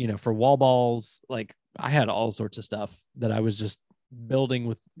for wall balls. Like I had all sorts of stuff that I was just building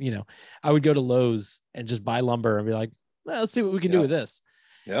with, I would go to Lowe's and just buy lumber and be like, well, let's see what we can do with this.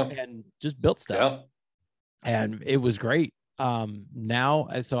 Yeah. And just built stuff. Yeah. And it was great. Now,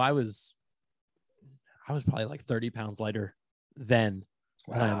 so I was probably like 30 pounds lighter than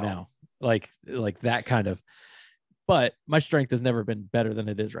what I am now. Like that kind of, but my strength has never been better than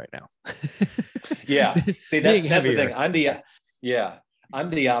it is right now. Yeah. See, that's the thing. I'm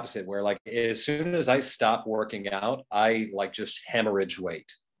the opposite, where like, as soon as I stop working out, I like just hemorrhage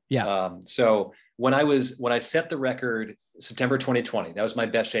weight. Yeah. So when I set the record September 2020, that was my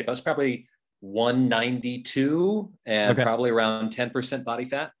best shape. I was probably 192 and probably around 10% body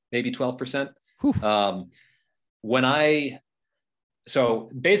fat, maybe 12%. So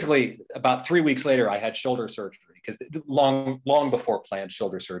basically about 3 weeks later, I had shoulder surgery, because long before planned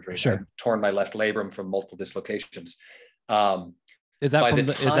shoulder surgery, I had torn my left labrum from multiple dislocations. Is that from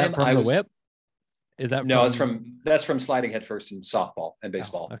the whip? Is that no? That's from sliding headfirst in softball and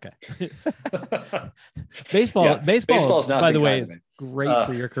baseball. Oh, okay. Baseball is not, by the way, is great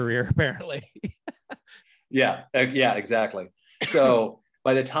for your career, apparently. Yeah, exactly. So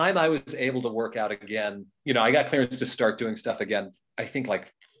by the time I was able to work out again, I got clearance to start doing stuff again, I think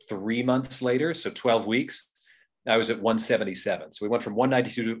like 3 months later. So 12 weeks, I was at 177. So we went from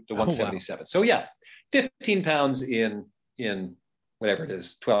 192 to 177. Wow. So yeah, 15 pounds in whatever it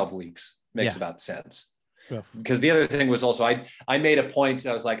is, 12 weeks makes about sense. Because the other thing was also, I made a point.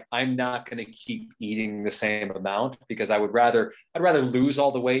 I was like, I'm not going to keep eating the same amount, because I'd rather lose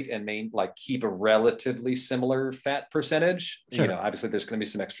all the weight and keep a relatively similar fat percentage. Sure. Obviously there's going to be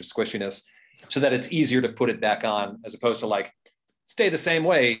some extra squishiness, so that it's easier to put it back on, as opposed to like stay the same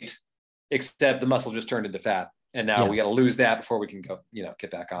weight, except the muscle just turned into fat. And now we got to lose that before we can go,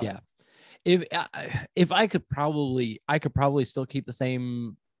 get back on. Yeah. If I could probably still keep the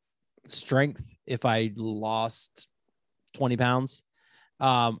same strength if I lost 20 pounds.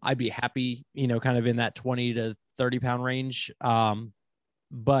 I'd be happy, kind of in that 20 to 30 pound range.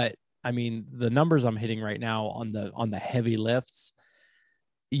 But I mean, the numbers I'm hitting right now on the heavy lifts,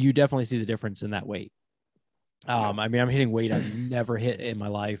 you definitely see the difference in that weight. I mean, I'm hitting weight I've never hit in my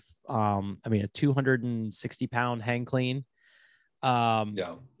life. I mean, a 260 pound hang clean,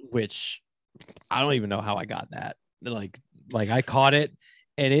 which I don't even know how I got that. Like I caught it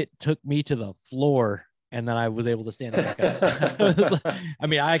and it took me to the floor, and then I was able to stand back up. I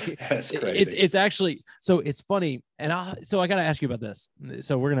mean, that's crazy. It's actually, so it's funny. And I got to ask you about this.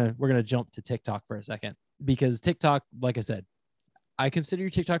 So we're going to jump to TikTok for a second, because TikTok, like I said, I consider you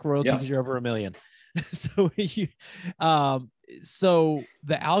TikTok royalty because you're over 1 million. So so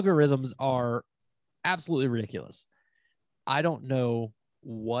the algorithms are absolutely ridiculous. I don't know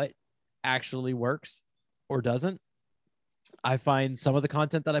what actually works or doesn't. I find some of the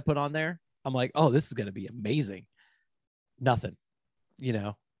content that I put on there, I'm like, oh, this is going to be amazing. Nothing,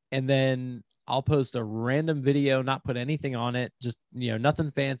 and then I'll post a random video, not put anything on it, just,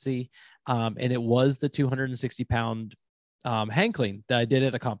 nothing fancy. And it was the 260 pound hang clean that I did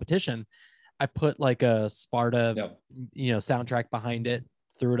at a competition. I put like a Sparta, soundtrack behind it,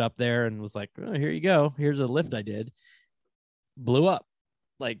 threw it up there and was like, oh, here you go. Here's a lift I did. Blew up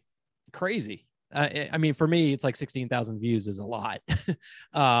like crazy. I mean, for me, it's like 16,000 views is a lot.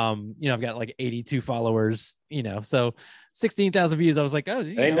 I've got like 82 followers, so 16,000 views. I was like, oh,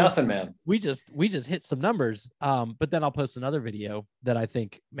 ain't nothing, man. We just hit some numbers. But then I'll post another video that I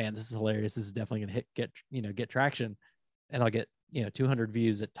think, man, this is hilarious. This is definitely going to get traction, and I'll get, 200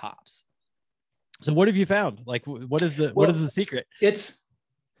 views at tops. So what have you found? Like, what is the secret? It's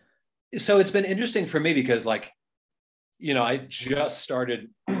been interesting for me because I just started,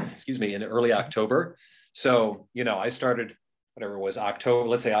 in early October. So, I started whatever it was,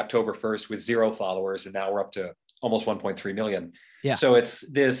 let's say October 1st with 0 followers. And now we're up to almost 1.3 million. Yeah. So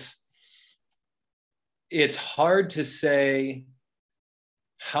it's hard to say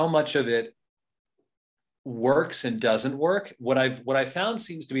how much of it works and doesn't work. What I've found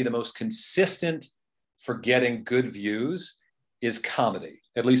seems to be the most consistent for getting good views is comedy,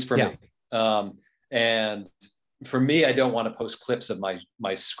 at least for me. And for me, I don't want to post clips of my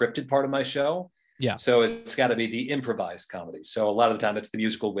scripted part of my show. Yeah. So it's got to be the improvised comedy. So a lot of the time it's the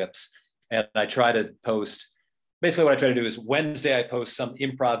musical whips. And I try to post, basically what I try to do is Wednesday, I post some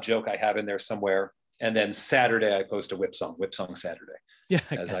improv joke I have in there somewhere. And then Saturday, I post a whip song Saturday. Yeah.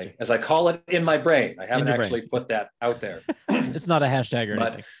 As I call it in my brain. I haven't actually put that out there. It's not a hashtag or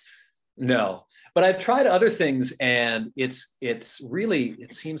anything. No. But I've tried other things, and it's really,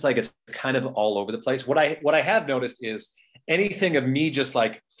 it seems like it's kind of all over the place. What I have noticed is anything of me just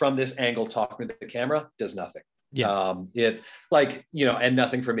like from this angle talking to the camera does nothing. Yeah. And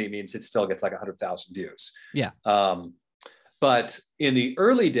nothing for me means it still gets like 100,000 views. Yeah. But in the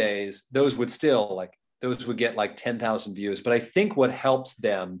early days, those would get like 10,000 views. But I think what helps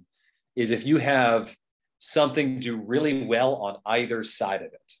them is if you have something do really well on either side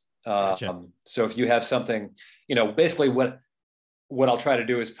of it. Gotcha. So if you have something, basically what I'll try to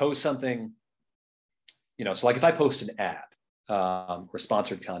do is post something, so like if I post an ad or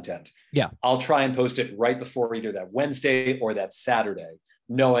sponsored content, I'll try and post it right before either that Wednesday or that Saturday,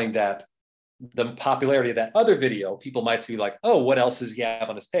 knowing that the popularity of that other video, people might see like, oh, what else does he have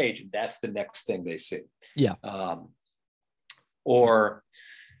on his page? And that's the next thing they see. Yeah. Or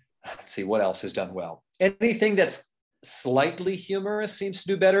let's see, what else has done well? Anything that's slightly humorous seems to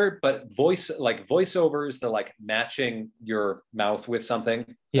do better, but voiceovers, the like matching your mouth with something,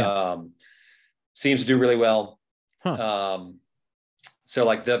 seems to do really well. So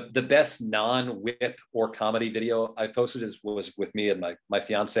like the best non-whip or comedy video I posted was with me and my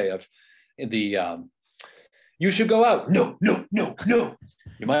fiance of the you should go out. No.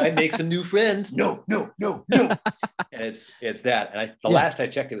 You might make some new friends. No. And it's that. And last I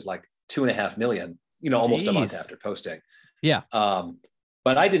checked, it was like 2.5 million. Almost a month after posting. Yeah.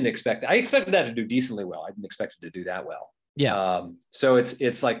 But I expected that to do decently well. I didn't expect it to do that well. Yeah. So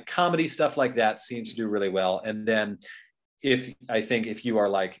it's like comedy stuff like that seems to do really well. And then if you are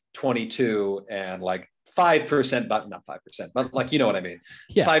like 22 and like 5%, but not 5%, but like, you know what I mean?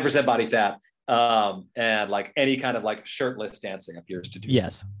 Yeah. 5% body fat. And like any kind of like shirtless dancing appears to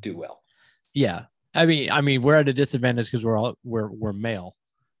do well. Yeah. I mean, we're at a disadvantage because we're male.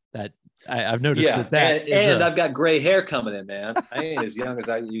 That I've noticed and I've got gray hair coming in, man. I ain't as young as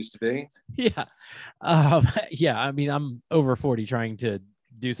I used to be. Yeah. I mean, I'm over 40 trying to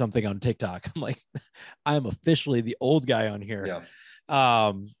do something on TikTok. I'm like, I'm officially the old guy on here.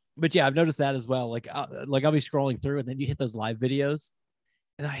 Yeah. But yeah, I've noticed that as well. Like I'll be scrolling through and then you hit those live videos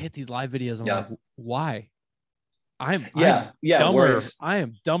and I hit these live videos. And I'm like, why? I'm dumber. I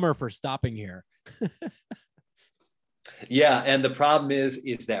am dumber for stopping here. Yeah, and the problem is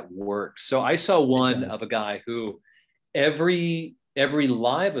that works. So I saw one of a guy who every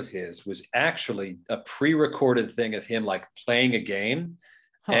live of his was actually a pre-recorded thing of him like playing a game.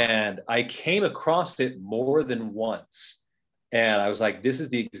 Huh. And I came across it more than once. And I was like, this is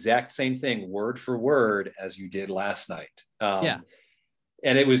the exact same thing, word for word, as you did last night. Yeah.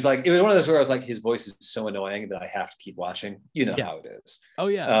 And it was one of those where I was like, his voice is so annoying that I have to keep watching. You know how it is. Oh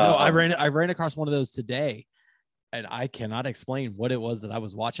yeah. No, I ran across one of those today, and I cannot explain what it was that I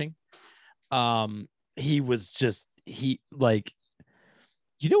was watching. He was like,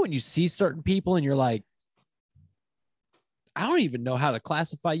 you know, when you see certain people and you're like, I don't even know how to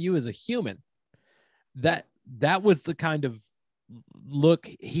classify you as a human. That was the kind of look.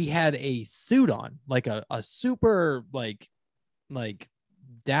 He had a suit on, like a super like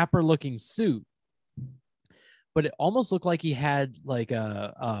dapper looking suit, but it almost looked like he had like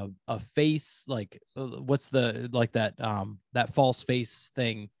a face, like what's the, like that false face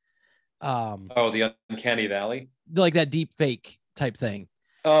thing. The uncanny valley, like that deep fake type thing.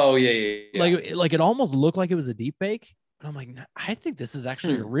 Oh yeah. Like it almost looked like it was a deep fake. And I'm like, I think this is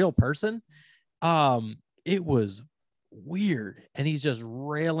actually a real person. It was weird. And he's just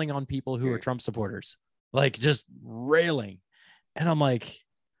railing on people who are Trump supporters, like just railing. And I'm like,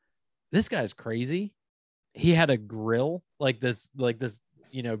 this guy's crazy. He had a grill, like this,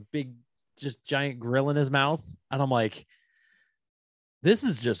 you know, big, just giant grill in his mouth. And I'm like, this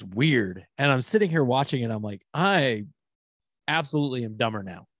is just weird. And I'm sitting here watching it. I'm like, I absolutely am dumber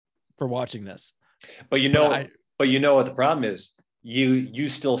now for watching this. But you know what the problem is? You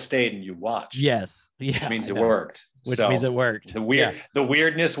still stayed and you watched. Yes. Yeah. Which means it worked. The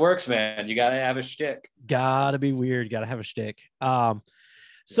weirdness works, man. You gotta have a shtick. Gotta be weird. Gotta have a shtick.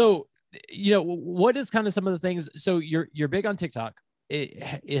 So, you know, what is kind of some of the things? So you're big on TikTok. It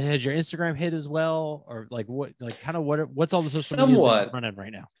has your Instagram hit as well, or like what, like kind of what's all the social media that you're running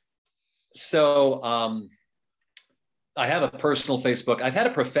right now? So, I have a personal Facebook. I've had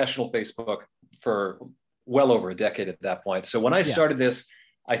a professional Facebook for well over a decade at that point. So when I started this,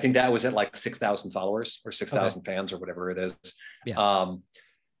 I think that was at like 6,000 followers or 6,000 fans or whatever it is. Yeah.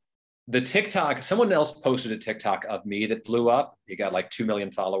 The TikTok, someone else posted a TikTok of me that blew up. He got like 2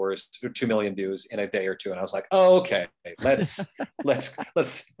 million followers or 2 million views in a day or two. And I was like, oh, okay, let's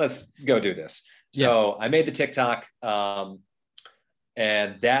go do this. So I made the TikTok,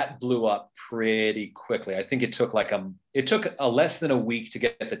 and that blew up pretty quickly. I think it took less than a week to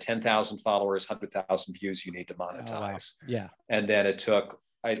get the 10,000 followers, 100,000 views you need to monetize. Oh, wow. Yeah. And then it took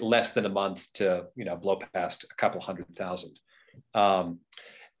less than a month to, you know, blow past a couple 100,000.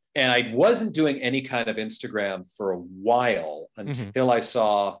 And I wasn't doing any kind of Instagram for a while until I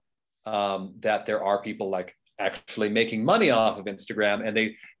saw that there are people like actually making money off of Instagram.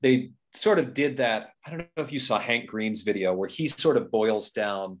 And they sort of did that. I don't know if you saw Hank Green's video where he sort of boils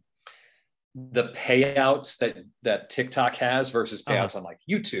down the payouts that TikTok has versus payouts on like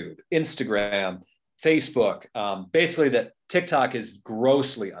YouTube, Instagram, Facebook. Basically that TikTok is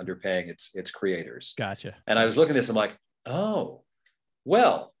grossly underpaying its creators. Gotcha. And I was looking at this, I'm like, oh,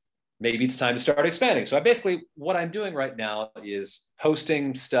 well, maybe it's time to start expanding. So what I'm doing right now is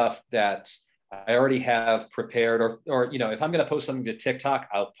posting stuff that I already have prepared, or you know, if I'm going to post something to TikTok,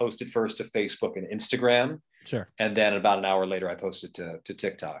 I'll post it first to Facebook and Instagram. Sure. And then about an hour later, I post it to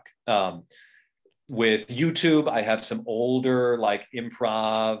TikTok. With YouTube, I have some older like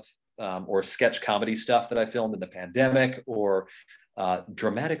improv or sketch comedy stuff that I filmed in the pandemic, or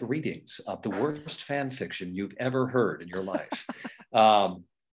dramatic readings of the worst fan fiction you've ever heard in your life.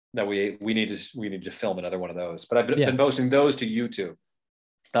 That we need to film another one of those. But I've been posting those to YouTube.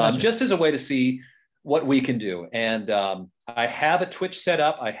 Just as a way to see what we can do. And I have a Twitch set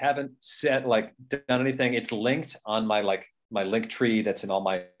up. I haven't done anything. It's linked on my link tree that's in all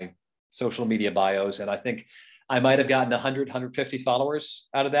my social media bios. And I think I might've gotten 100, 150 followers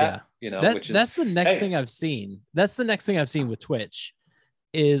out of that, you know, that's the next thing I've seen. That's the next thing I've seen with Twitch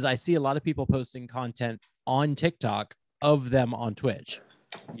is I see a lot of people posting content on TikTok of them on Twitch.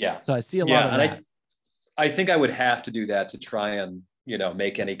 Yeah. So I see a lot of that. I think I would have to do that to try and, you know,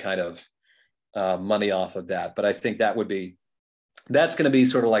 make any kind of money off of that. But I think that's going to be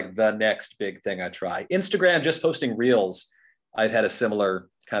sort of like the next big thing I try. Instagram, just posting reels. I've had a similar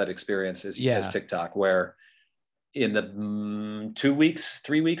kind of experience as TikTok, where in the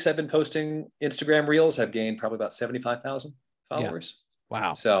 3 weeks I've been posting Instagram reels, I've gained probably about 75,000 followers. Yeah.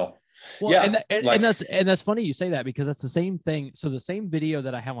 Wow. So, well, and that's funny you say that, because that's the same thing. So the same video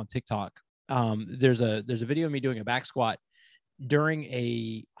that I have on TikTok, there's a video of me doing a back squat during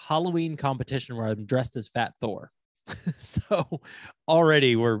a Halloween competition where I'm dressed as Fat Thor. So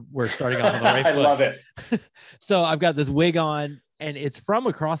already we're starting off on the right foot. I love it. So I've got this wig on, and it's from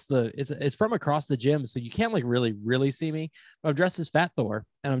across the gym, so you can't like really see me. But I'm dressed as Fat Thor,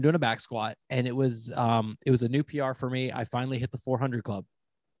 and I'm doing a back squat, and it was a new PR for me. I finally hit the 400 club,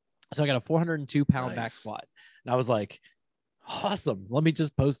 so I got a 402 pound back squat, and I was like, awesome, let me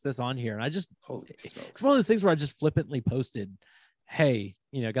just post this on here. And I just, it's one of those things where I just flippantly posted, hey,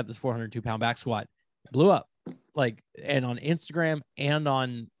 got this 402 pound back squat, blew up, like, and on Instagram and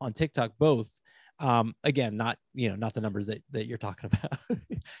on TikTok both. Again, not the numbers that you're talking about.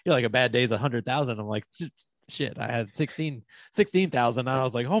 You're like, a bad day is 100,000. I'm like, shit, I had 16,000. And I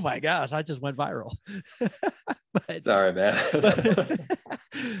was like, oh my gosh, I just went viral. But, sorry, man.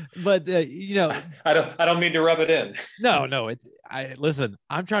 but I don't mean to rub it in. No, listen,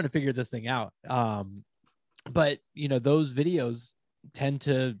 I'm trying to figure this thing out. But those videos tend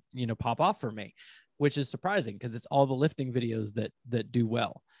to, pop off for me, which is surprising because it's all the lifting videos that do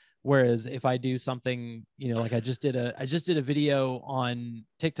well. Whereas if I do something, like I just did a video on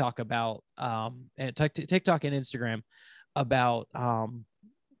TikTok about TikTok and Instagram about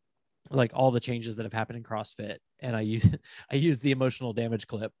like all the changes that have happened in CrossFit, and I use the emotional damage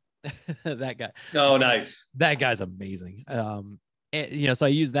clip. That guy. Oh, nice. That guy's amazing. And, so I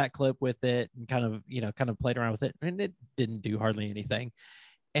used that clip with it and kind of played around with it, and it didn't do hardly anything.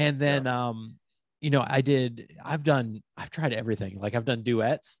 And then I've tried everything. Like I've done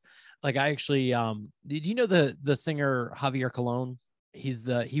duets. Like I actually, did you know the singer Javier Colon? He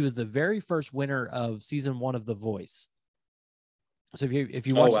was the very first winner of season 1 of The Voice. So if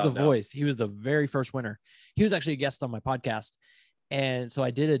you watch The Voice, he was the very first winner. He was actually a guest on my podcast. And so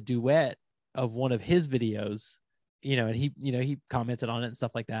I did a duet of one of his videos, and he commented on it and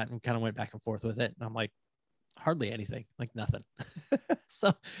stuff like that, and kind of went back and forth with it. And I'm like, hardly anything, like nothing.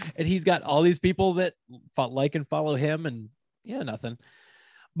 So, and he's got all these people that like and follow him, and nothing.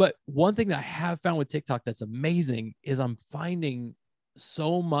 But one thing that I have found with TikTok that's amazing is I'm finding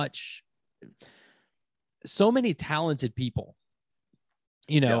so many talented people,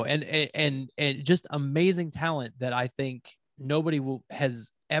 and just amazing talent that I think nobody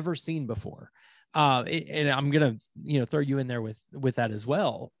has ever seen before. And I'm gonna throw you in there with that as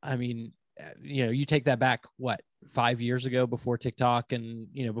well. I mean, you take that back, 5 years ago, before TikTok and,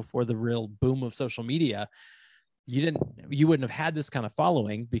 before the real boom of social media, you wouldn't have had this kind of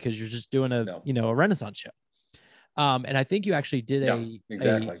following because you're just doing a Renaissance show. And I think you actually did an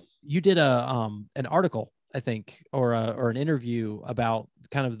article, I think, or an interview about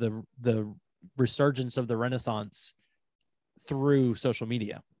kind of the resurgence of the Renaissance through social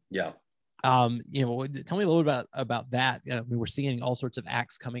media. Yeah. Tell me a little bit about that. We're seeing all sorts of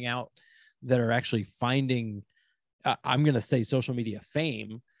acts coming out that are actually finding, I'm going to say, social media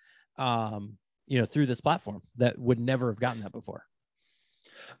fame, through this platform that would never have gotten that before.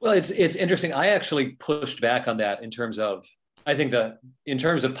 Well, it's interesting. I actually pushed back on that in terms of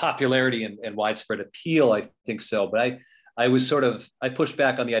popularity and widespread appeal. I think so, but I pushed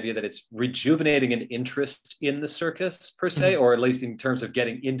back on the idea that it's rejuvenating an interest in the circus per se, or at least in terms of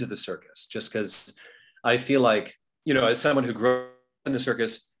getting into the circus, just because I feel like, as someone who grew up in the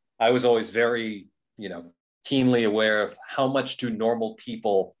circus, I was always very, keenly aware of what do normal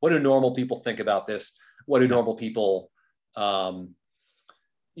people think about this? What do normal people, how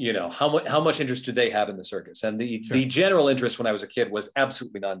much interest do they have in the circus? And the general interest when I was a kid was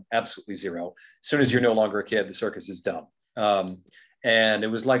absolutely none, absolutely zero. As soon as you're no longer a kid, the circus is dumb. And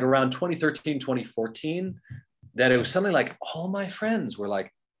it was like around 2013, 2014, that it was something like all my friends were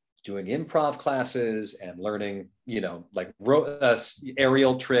like doing improv classes and learning, like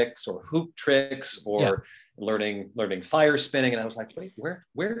aerial tricks or hoop tricks, or learning fire spinning. And I was like, wait,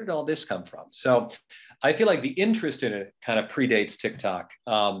 where did all this come from? So I feel like the interest in it kind of predates TikTok.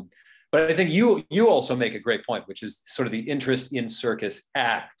 But I think you also make a great point, which is sort of the interest in circus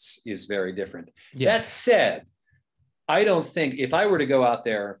acts is very different. Yeah. That said, I don't think if I were to go out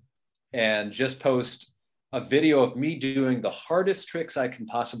there and just post a video of me doing the hardest tricks I can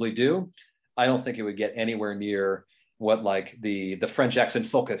possibly do, I don't think it would get anywhere near what like the French accent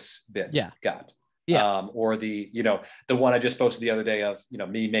focus bit got. Yeah. Or the one I just posted the other day of,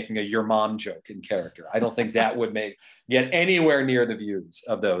 me making a your mom joke in character. I don't think that would get anywhere near the views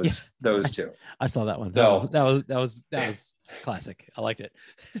of those two. I saw that one. That was classic. I liked it.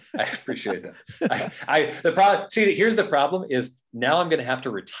 I appreciate that. Here's the problem is now I'm going to have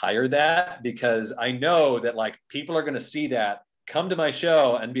to retire that, because I know that like people are going to see that, come to my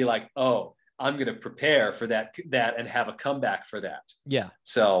show and be like, oh, I'm going to prepare for that and have a comeback for that. Yeah.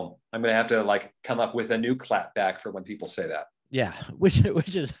 So I'm going to have to like come up with a new clap back for when people say that. Yeah, which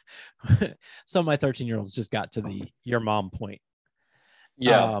is some of my 13-year-olds just got to the your mom point.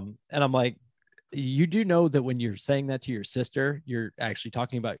 Yeah. And I'm like, you do know that when you're saying that to your sister, you're actually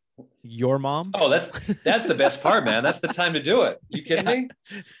talking about your mom. Oh, that's the best part, man. That's the time to do it. You kidding me?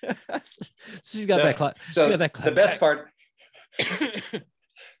 She's got that class. So the best part.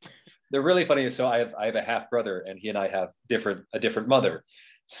 They're really funny. So I have a half brother, and he and I have a different mother.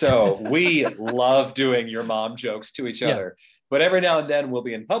 So we love doing your mom jokes to each other. But every now and then we'll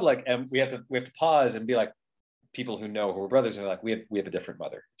be in public, and we have to pause and be like, people who know who are brothers are like, we have a different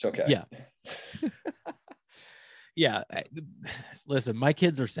mother. It's okay. Yeah. Yeah. Listen, my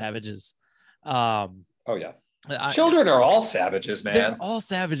kids are savages. Oh yeah. Children are all savages, man. They're all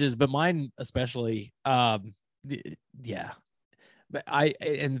savages, but mine especially. Yeah. But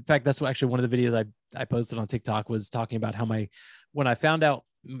in fact, that's actually one of the videos I posted on TikTok was talking about how when I found out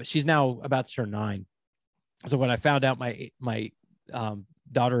she's now about to turn 9. So when I found out my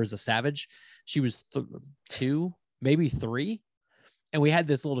daughter is a savage, she was 2, maybe 3. And we had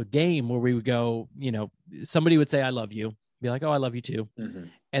this little game where we would go, somebody would say, I love you. Be like, oh, I love you too. Mm-hmm.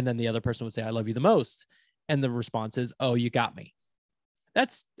 And then the other person would say, I love you the most. And the response is, oh, you got me.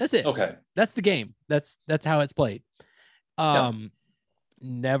 That's it. Okay. That's the game. That's how it's played.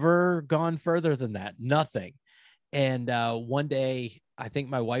 Never gone further than that. Nothing. And one day, I think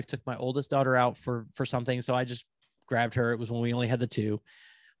my wife took my oldest daughter out for something. So I just grabbed her. It was when we only had the 2.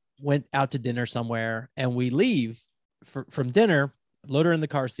 Went out to dinner somewhere, and we leave from dinner, load her in the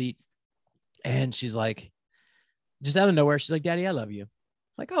car seat. And she's like, just out of nowhere, she's like, Daddy, I love you. I'm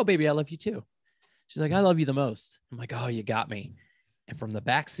like, oh, baby, I love you too. She's like, I love you the most. I'm like, oh, you got me. And from the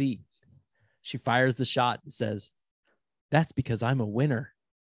back seat, she fires the shot and says, that's because I'm a winner.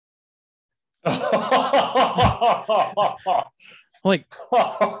 Like,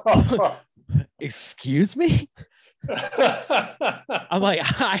 excuse me? I'm like,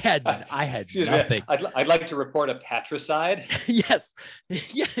 I had nothing. I'd like to report a patricide. Yes.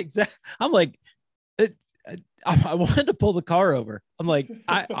 Yeah, exactly. I'm like, I wanted to pull the car over. I'm like,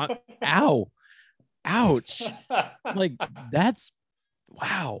 ow, ouch. I'm like, that's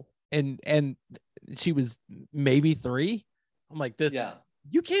wow. And she was maybe 3. I'm like, this. Yeah.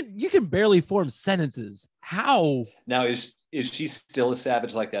 You can barely form sentences. How? Now, is she still a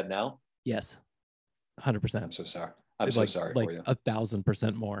savage like that now? Yes. 100%. I'm so sorry. I'm so sorry for you.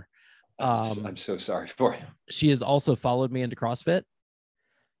 1,000% more. I'm so sorry for you. She has also followed me into CrossFit.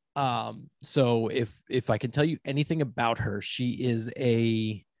 So if I can tell you anything about her, she's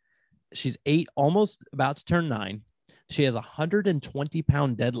 8, almost about to turn 9. She has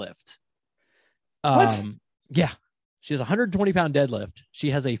 120-pound deadlift. What? Yeah. She has a 120-pound deadlift. She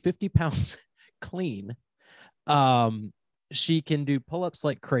has a 50-pound clean. She can do pull-ups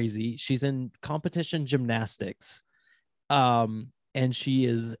like crazy. She's in competition gymnastics. And she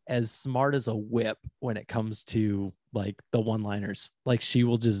is as smart as a whip when it comes to like the one-liners. Like she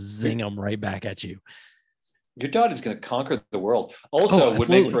will just zing them right back at you. Your daughter's going to conquer the world. Also, would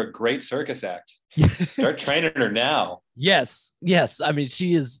make for a great circus act. Start training her now. Yes. I mean,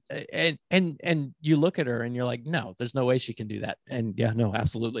 she is, and you look at her and you're like, no, there's no way she can do that. And yeah, no,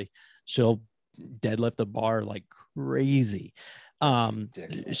 absolutely. She'll deadlift a bar like crazy.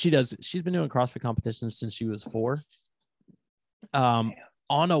 She's been doing CrossFit competitions since she was 4. On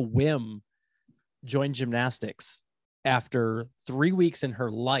a whim, joined gymnastics after 3 weeks in her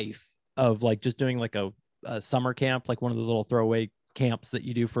life of like just doing like a summer camp, like one of those little throwaway camps that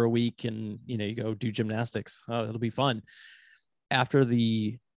you do for a week, and you go do gymnastics. Oh, it'll be fun. After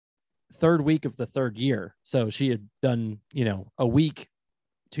the 3rd week of the 3rd year, so she had done a week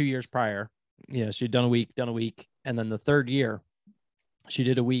 2 years prior. She'd done a week, and then the 3rd year she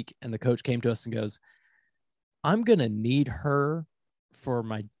did a week, and the coach came to us and goes, I'm gonna need her for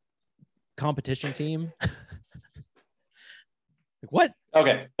my competition team. What?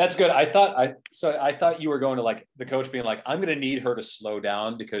 Okay, that's good. I thought you were going to like the coach being like, I'm going to need her to slow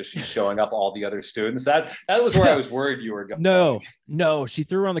down because she's showing up all the other students. That was where I was worried you were going. No, she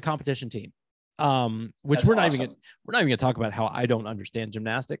threw her on the competition team. Which that's we're not awesome. even going to talk about how I don't understand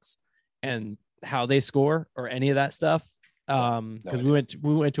gymnastics and how they score or any of that stuff. Because we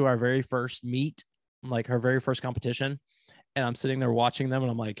went to our very first meet, like her very first competition, and I'm sitting there watching them,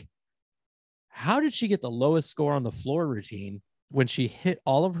 and I'm like, how did she get the lowest score on the floor routine when she hit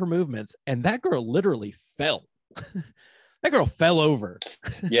all of her movements? And that girl literally fell. That girl fell over.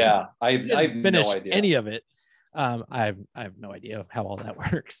 Yeah, I finished no idea any of it. I have no idea how all that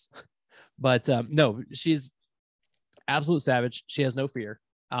works. But no, she's absolute savage. She has no fear,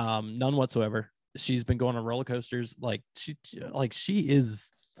 none whatsoever. She's been going on roller coasters. She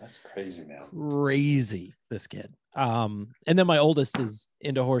is. That's crazy, man. Crazy, this kid. And then my oldest is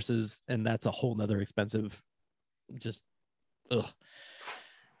into horses, and that's a whole nother expensive, just, ugh.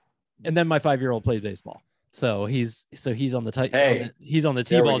 And then my 5-year-old plays baseball. So he's on the he's on the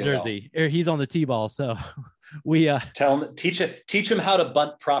T-ball jersey. He's on the T-ball. So we tell him, teach him how to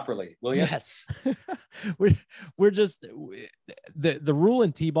bunt properly, will you? Yes. we're just the rule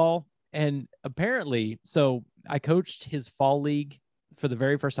in T-ball, and apparently, so I coached his fall league for the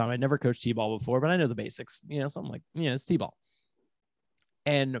very first time. I never coached T-ball before, but I know the basics, so I'm like, it's T-ball.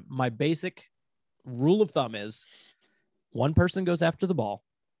 And my basic rule of thumb is one person goes after the ball.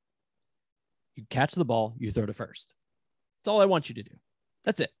 You catch the ball, you throw to first. That's all I want you to do.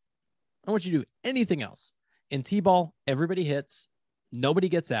 That's it. I don't want you to do anything else. In T-ball, everybody hits, nobody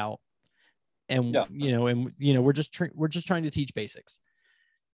gets out. And, we're just trying to teach basics.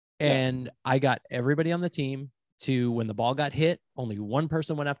 And I got everybody on the team to, when the ball got hit, only one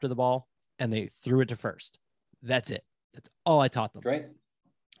person went after the ball and they threw it to first. That's it. That's all I taught them. Great.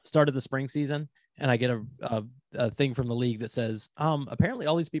 Started the spring season, and I get a thing from the league that says, apparently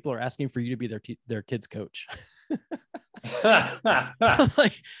all these people are asking for you to be their kids coach.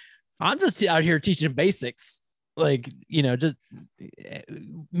 Like, I'm just out here teaching basics. Like, just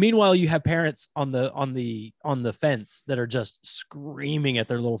meanwhile, you have parents on the fence that are just screaming at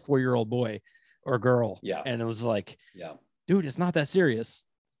their little 4-year-old boy or girl. Yeah. And it was like, dude, it's not that serious.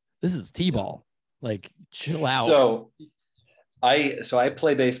 This is T-ball. Like, chill out. So I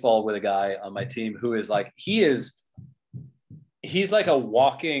play baseball with a guy on my team who is like, he's like a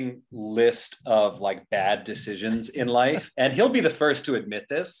walking list of like bad decisions in life. And he'll be the first to admit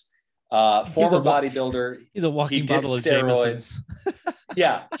this. Former bodybuilder. He's a walking bottle of steroids.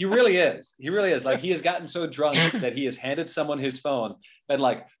 Yeah, he really is. He really is. Like, he has gotten so drunk that he has handed someone his phone and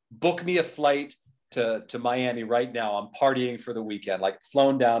like, book me a flight to Miami right now. I'm partying for the weekend, like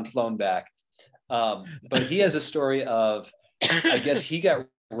flown down, flown back. But he has a story of, I guess he got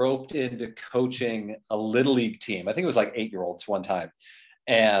roped into coaching a little league team. I think it was like 8-year-olds one time.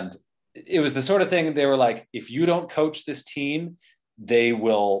 And it was the sort of thing they were like, if you don't coach this team, they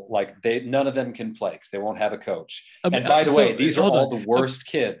will none of them can play because they won't have a coach. And by the way, these are all the worst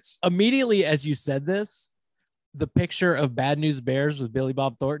kids. Immediately as you said this, the picture of Bad News Bears with Billy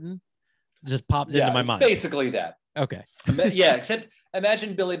Bob Thornton just popped into my mind. Basically that. Okay. Yeah, except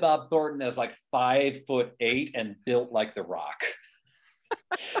imagine Billy Bob Thornton as like 5'8" and built like The Rock.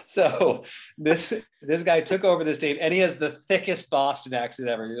 So this guy took over this team, and he has the thickest Boston accent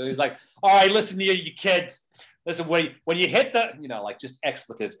ever. He's like, all right, listen to you kids. Listen, when you hit the, like just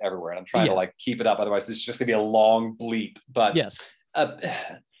expletives everywhere. And I'm trying to like keep it up. Otherwise, this is just gonna be a long bleep. But yes,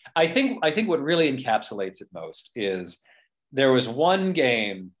 I think what really encapsulates it most is there was one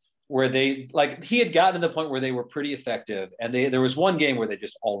game where he had gotten to the point where they were pretty effective. And there was one game where they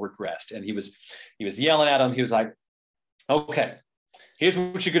just all regressed. And he was yelling at him. He was like, okay, here's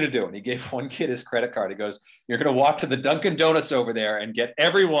what you're going to do. And he gave one kid his credit card. He goes, you're going to walk to the Dunkin' Donuts over there and get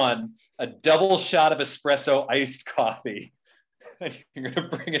everyone a double shot of espresso iced coffee. And you're going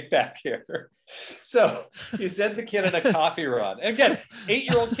to bring it back here. So you sent the kid on a coffee run. And again,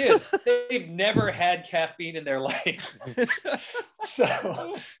 8-year-old kids, they've never had caffeine in their life.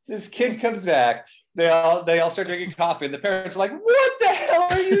 So this kid comes back. They all start drinking coffee. And the parents are like, what the hell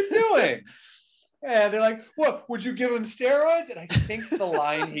are you doing? And they're like, what, would you give him steroids? And I think the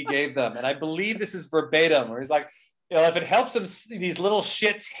line he gave them, and I believe this is verbatim, where he's like, if it helps them, these little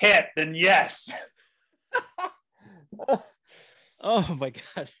shits hit, then yes. Oh my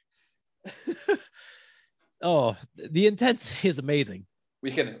God. Oh, the intensity is amazing.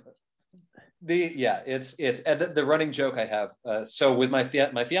 It's and the running joke I have. So with my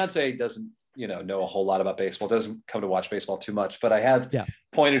fiance doesn't, know a whole lot about baseball, doesn't come to watch baseball too much, but I have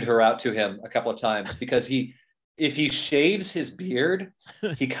pointed her out to him a couple of times because if he shaves his beard,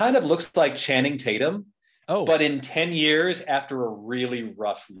 he kind of looks like Channing Tatum. Oh, but in 10 years after a really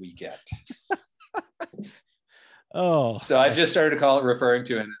rough weekend. Oh, so I just started referring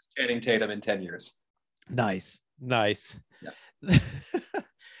to him as Channing Tatum in 10 years. Nice. Yeah.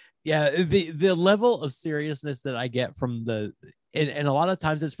 Yeah. The level of seriousness that I get from and a lot of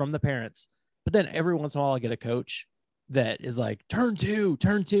times it's from the parents, but then every once in a while I get a coach that is like, turn two.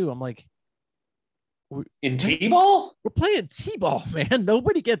 I'm like, in T-ball? We're playing T-ball, man.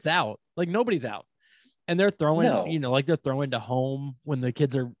 Nobody gets out. Like, nobody's out. And they're throwing, they're throwing to home when the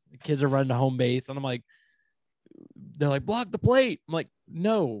kids are running to home base. And I'm like, they're like, block the plate. I'm like,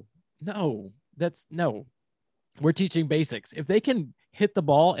 no. We're teaching basics. If they can hit the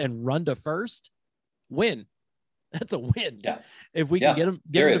ball and run to first, win. That's a win. Yeah. If we can get them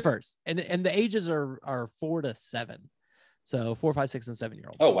to first. And the ages are 4 to 7. So 4, 5, 6, and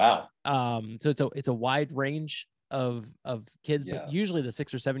 7-year-olds. Oh, wow. So it's a wide range of kids, Yeah. but usually the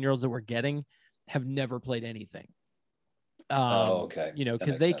 6 or 7 year olds that we're getting have never played anything. Okay. You know,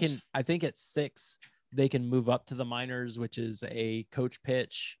 because they can, I think at 6 they can move up to the minors, which is a coach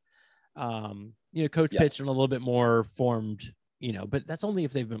pitch, coach pitch and a little bit more formed, but that's only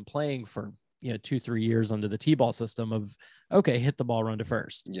if they've been playing for 2-3 years under the T-ball system of, okay, hit the ball, run to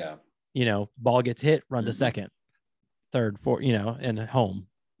first. Yeah. Ball gets hit, run to second, third, fourth, and home.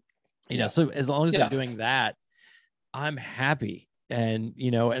 So as long as they're doing that, I'm happy. And,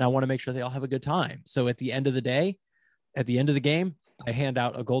 and I want to make sure they all have a good time. So at the end of the day, at the end of the game, I hand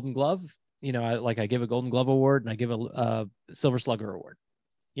out a Golden Glove. I give a Golden Glove award, and I give a Silver Slugger award.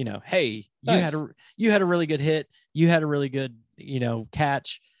 Hey, nice. you had a really good hit. You had a really good,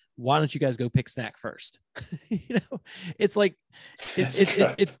 catch. Why don't you guys go pick snack first? It's like,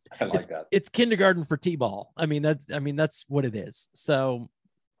 it's kindergarten for T-ball. That's what it is. So,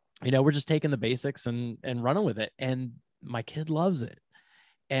 we're just taking the basics and running with it. And my kid loves it.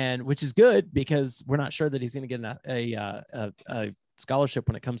 And which is good, because we're not sure that he's going to get a scholarship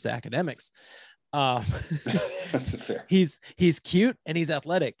when it comes to academics. That's fair. He's cute and he's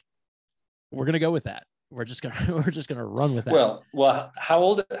athletic. We're going to go with that. We're just gonna run with that. Well, how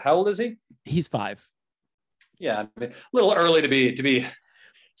old is he? He's 5. Yeah, a little early to be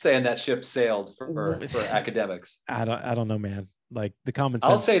saying that ship sailed for academics. I don't know, man. Like the common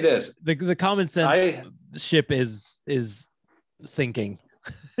sense. I'll say this: the common sense ship is sinking.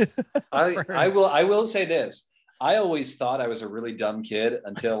 I will say this: I always thought I was a really dumb kid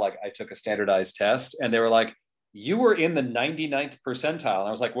until I took a standardized test, and they were like, "You were in the 99th percentile," and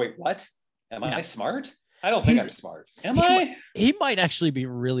I was like, "Wait, what? Am I smart? I don't think I'm smart. Am I?" He might actually be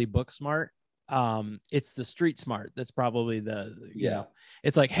really book smart. It's the street smart that's probably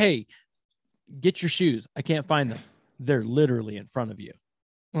it's like, hey, get your shoes. I can't find them. They're literally in front of you.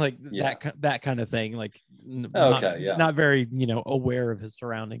 Like that kind of thing. Like, not very, aware of his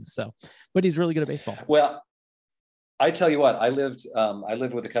surroundings. So, but he's really good at baseball. Well, I tell you what, I lived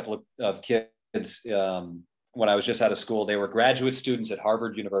with a couple of kids when I was just out of school. They were graduate students at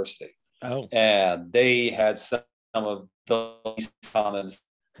Harvard University. Oh, and they had some of the least commons,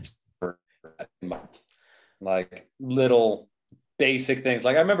 like little basic things.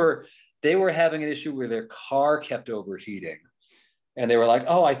 Like I remember they were having an issue where their car kept overheating, and they were like,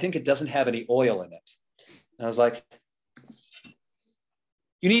 "Oh, I think it doesn't have any oil in it." And I was like,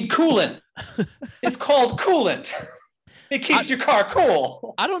 "You need coolant. It's called coolant. It keeps your car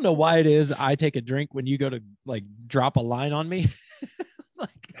cool." I don't know why it is I take a drink when you go to drop a line on me.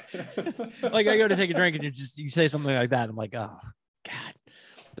 like I go to take a drink and you say something like that. I'm like, oh God,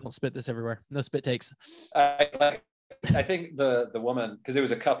 don't spit this everywhere. No spit takes. I think the woman, because it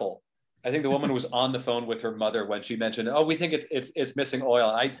was a couple, I think the woman was on the phone with her mother when she mentioned, "Oh, we think it's missing oil."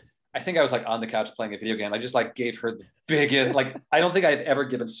 And I think I was on the couch playing a video game. I just gave her the biggest, I don't think I've ever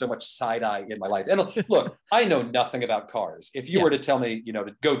given so much side eye in my life. And look, I know nothing about cars. If you were to tell me,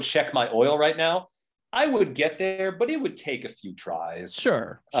 to go check my oil right now, I would get there, but it would take a few tries.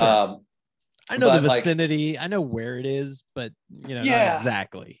 Sure. I know the vicinity. I know where it is, but not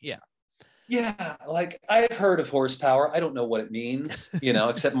exactly. Yeah. Yeah. I've heard of horsepower. I don't know what it means,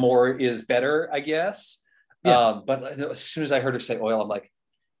 except more is better, I guess. Yeah. But as soon as I heard her say oil, I'm like,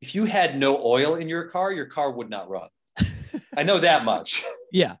 if you had no oil in your car would not run. I know that much.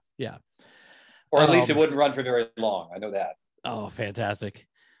 Yeah. Yeah. Or at least it wouldn't run for very long. I know that. Oh, fantastic.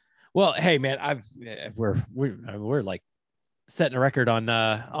 Well, hey man, we're setting a record on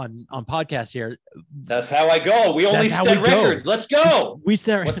podcasts here. That's how I go. We only set records. Let's go. What's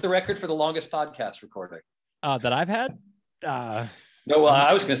the record for the longest podcast recording? That I've had? No, well,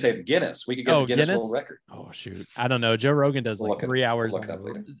 I was going to say the Guinness. We could get the Guinness World Record. Oh shoot, I don't know. Joe Rogan does 3 hours.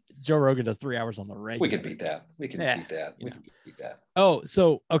 Joe Rogan does 3 hours on the regular. We could beat that. We can beat that. Oh,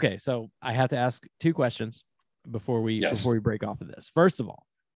 so okay. So I have to ask 2 questions before we break off of this. First of all,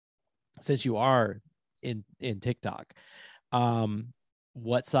 since you are in TikTok,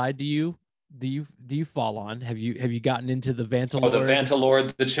 what side do you fall on? Have you gotten into the Vantalord? Oh, the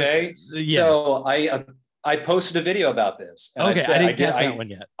Vantalord, the Che. Yes. So I posted a video about this. And okay, I didn't catch that one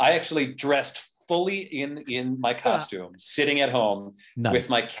yet. I actually dressed fully in my costume, sitting at home with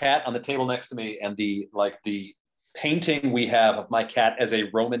my cat on the table next to me, and the painting we have of my cat as a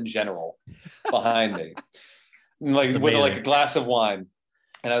Roman general behind me, with a glass of wine.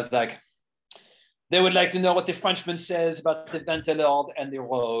 And I was like, they would like to know what the Frenchman says about the Vantalord and the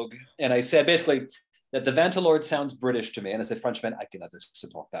Rogue. And I said basically that the Vantalord sounds British to me. And as a Frenchman, I cannot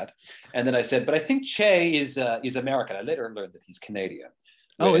support that. And then I said, but I think Che is American. I later learned that he's Canadian.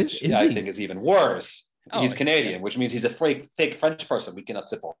 Oh, is he? I think is even worse. He's Canadian, which means he's a fake French person. We cannot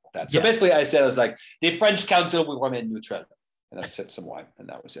support that. So basically, I was like, the French Council will remain neutral. And I sipped some wine, and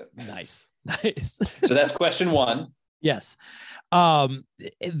that was it. Nice. So that's question one. Yes.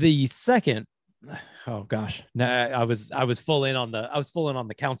 The second, oh gosh, no, I was full in on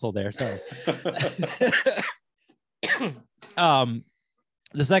the council there. Sorry.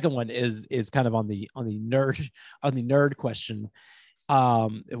 The second one is kind of on the nerd question.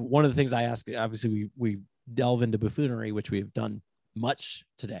 One of the things I ask, obviously we delve into buffoonery, which we've done much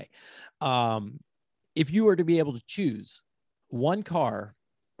today. If you were to be able to choose one car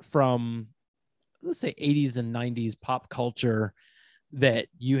from, let's say, 80s and 90s pop culture that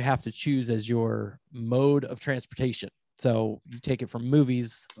you have to choose as your mode of transportation. So you take it from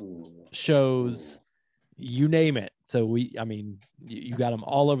movies, shows, you name it. So you got them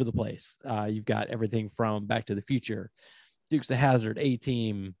all over the place. You've got everything from Back to the Future, Dukes of Hazzard,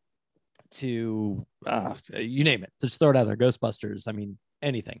 A-Team, to you name it. Just throw it out there. Ghostbusters. I mean,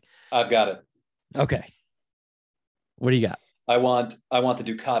 anything. I've got it. Okay. What do you got? I want the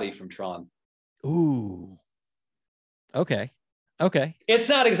Ducati from Tron. Ooh. Okay. It's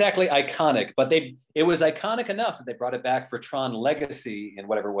not exactly iconic, but it was iconic enough that they brought it back for Tron Legacy in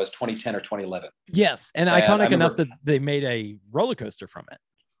whatever it was, 2010 or 2011. Yes, and iconic enough that they made a roller coaster from it.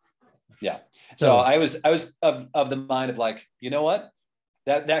 Yeah. So I was of the mind of like, you know what?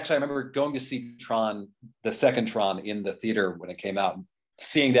 That actually, I remember going to see Tron, the second Tron, in the theater when it came out,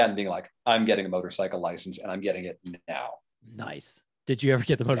 seeing that and being like, I'm getting a motorcycle license, and I'm getting it now. Nice. Did you ever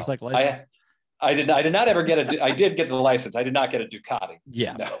get the motorcycle license? I did not ever get I did get the license. I did not get a Ducati.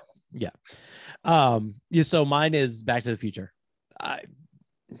 Yeah. No. Yeah. So mine is Back to the Future.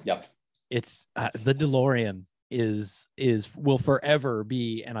 Yep. It's the DeLorean will forever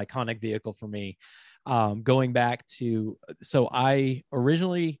be an iconic vehicle for me. Going back to, so I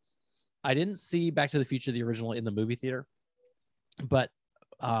didn't see Back to the Future, the original, in the movie theater, but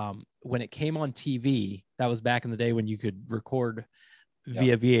when it came on TV, that was back in the day when you could record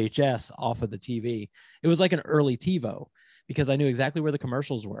via VHS off of the TV. It was like an early TiVo because I knew exactly where the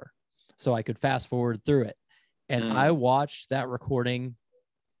commercials were. So I could fast forward through it. And I watched that recording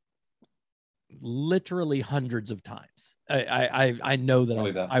literally hundreds of times. I know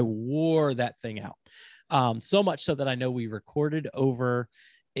that I wore that thing out. So much so that I know we recorded over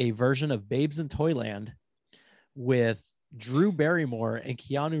a version of Babes in Toyland with Drew Barrymore and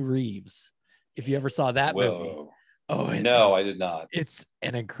Keanu Reeves. If you ever saw that movie. Oh, no, I did not. It's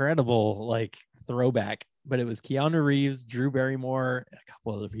an incredible like throwback, but it was Keanu Reeves, Drew Barrymore, and a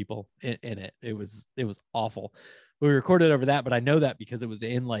couple other people in it. It was awful. We recorded over that, but I know that because it was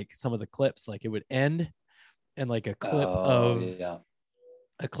in like some of the clips. Like it would end, and like a clip of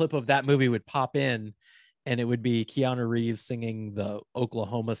that movie would pop in, and it would be Keanu Reeves singing the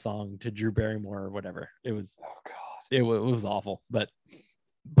Oklahoma song to Drew Barrymore or whatever. It was it was awful, but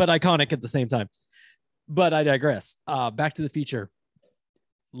iconic at the same time. But I digress. Back to the Future.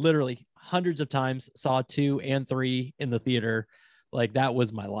 Literally hundreds of times, saw 2 and 3 in the theater. Like that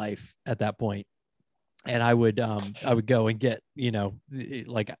was my life at that point. And I would go and get,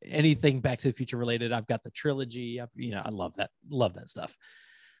 like anything Back to the Future related. I've got the trilogy. I love that stuff.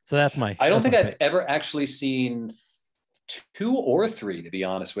 So that's my. I don't think I've ever actually seen 2 or 3, to be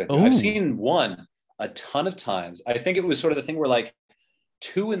honest with you. I've seen 1 a ton of times. I think it was sort of the thing where like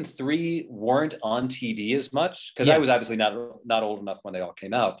 2 and 3 weren't on TV as much because I was obviously not old enough when they all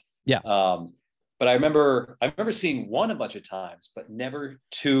came out. Yeah. But I remember seeing 1 a bunch of times, but never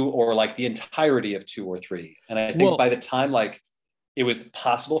 2 or like the entirety of 2 or 3. And I think by the time like it was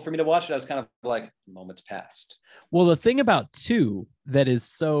possible for me to watch it, I was kind of like, moments passed. Well, the thing about 2 that is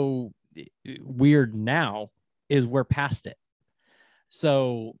so weird now is we're past it.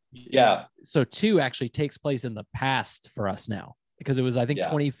 So yeah. So 2 actually takes place in the past for us now. Because it was, I think,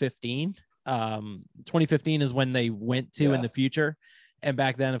 2015. 2015 is when they went to in the future, and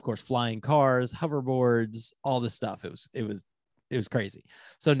back then, of course, flying cars, hoverboards, all this stuff. It was crazy.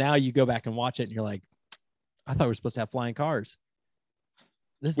 So now you go back and watch it, and you're like, I thought we were supposed to have flying cars.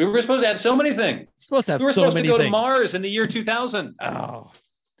 We were supposed to have so many things. We were supposed to go to Mars in the year 2000. Oh,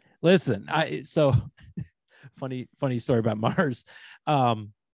 listen, so funny story about Mars.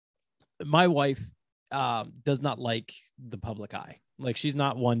 My wife does not like the public eye. Like she's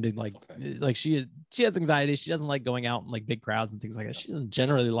not one to like she has anxiety. She doesn't like going out in like big crowds and things like that. She doesn't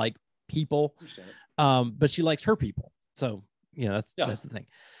generally like people, but she likes her people. So that's the thing.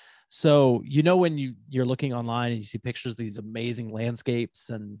 So when you're looking online and you see pictures of these amazing landscapes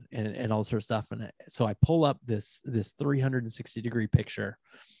and all this sort of stuff, and so I pull up this 360-degree picture,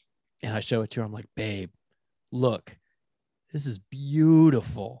 and I show it to her. I'm like, babe, look, this is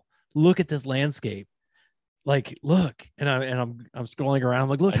beautiful. Look at this landscape. like, look, and I'm scrolling around,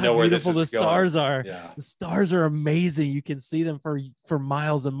 like, look how beautiful the stars are. Yeah. The stars are amazing. You can see them for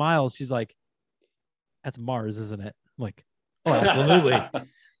miles and miles. She's like, that's Mars, isn't it? I'm like, oh, absolutely.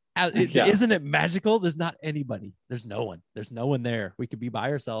 Yeah. Isn't it magical? There's not anybody. There's no one. There's no one there. We could be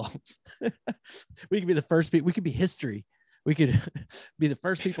by ourselves. We could be the first people. We could be history. We could be the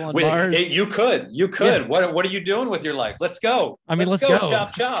first people on Mars. You could. Yeah. What are you doing with your life? Let's go. I mean, let's go.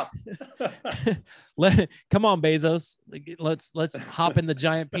 Chop, chop. Come on, Bezos. Let's hop in the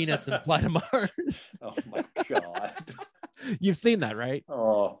giant penis and fly to Mars. Oh my God. You've seen that, right?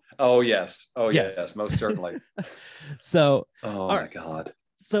 Oh yes. Oh yes, most certainly. So, my God.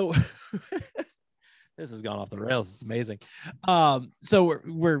 So this has gone off the rails. It's amazing. So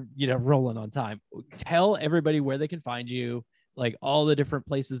we're rolling on time. Tell everybody where they can find you, like all the different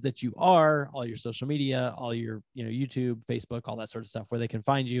places that you are, all your social media, all your YouTube, Facebook, all that sort of stuff, where they can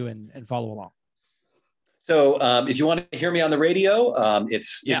find you and follow along. So if you want to hear me on the radio,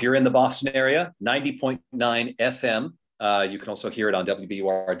 if you're in the Boston area, 90.9 FM. You can also hear it on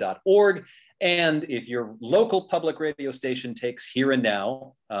WBUR.org. And if your local public radio station takes Here and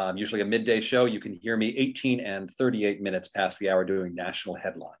Now, usually a midday show, you can hear me 18 and 38 minutes past the hour doing national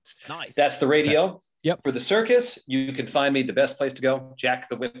headlines. Nice. That's the radio. Okay. Yep. For the circus, you can find me the best place to go,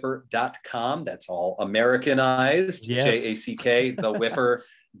 jackthewhipper.com. That's all Americanized, yes. JACK,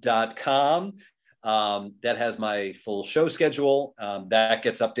 thewhipper.com. That has my full show schedule. That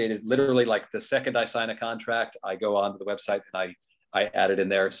gets updated literally like the second I sign a contract. I go onto the website and I add it in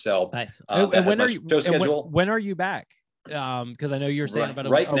there. So nice. And when are you back? Because I know you're saying about a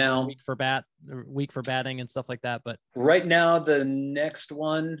week for batting and stuff like that. But right now, the next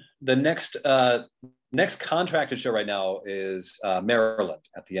contracted show right now is Maryland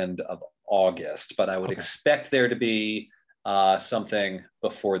at the end of August. But I would expect there to be something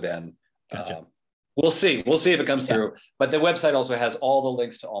before then. Gotcha. We'll see. We'll see if it comes through. But the website also has all the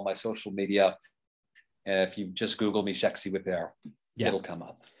links to all my social media. And if you just Google me, Jacques Whipper, it'll come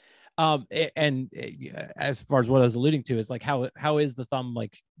up. And as far as what I was alluding to is like, how is the thumb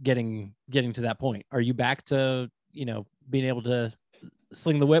like getting to that point? Are you back to, being able to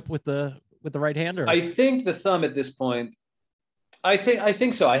sling the whip with the right hand? Or I think the thumb at this point, I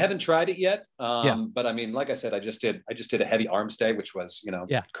think so. I haven't tried it yet. But I mean, like I said, I just did a heavy arm stay, which was,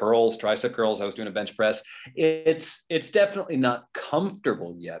 curls, tricep curls. I was doing a bench press. It's definitely not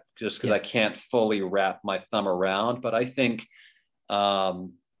comfortable yet just because I can't fully wrap my thumb around, but I think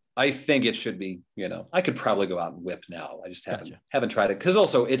it should be, I could probably go out and whip now. I just haven't tried it. Cause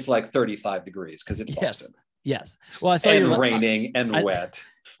also it's like 35 degrees cause it's Boston. Yes. Well, I saw raining and wet.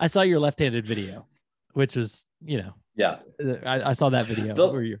 I saw your left-handed video, which was, I saw that video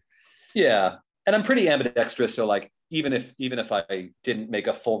where you're. Yeah. And I'm pretty ambidextrous. So like, even if I didn't make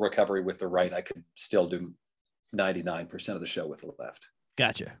a full recovery with the right, I could still do 99% of the show with the left.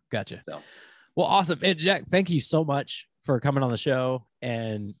 Gotcha. So. Well, awesome. And Jack, thank you so much for coming on the show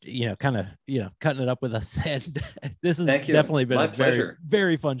and, cutting it up with us. And this has definitely been very,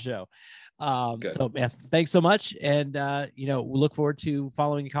 very fun show. So yeah, thanks so much. And, we look forward to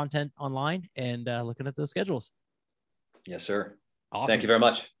following content online and looking at those schedules. Yes, sir. Awesome. Thank you very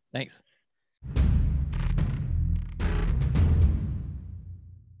much. Thanks.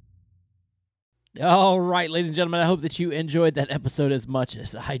 All right, ladies and gentlemen, I hope that you enjoyed that episode as much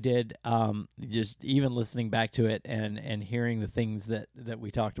as I did. Just even listening back to it and hearing the things that we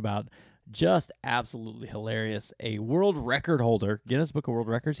talked about, just absolutely hilarious. A world record holder, Guinness Book of World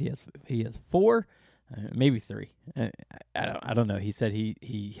Records. He has 4, maybe 3. I don't know. He said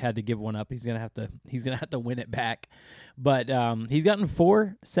he had to give one up. He's gonna have to win it back, but he's gotten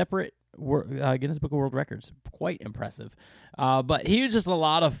 4 separate Guinness Book of World Records. Quite impressive. But he was just a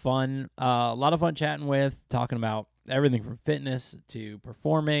lot of fun chatting with, talking about everything from fitness to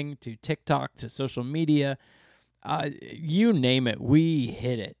performing to TikTok to social media. You name it, we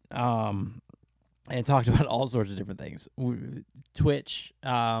hit it. And talked about all sorts of different things. Twitch,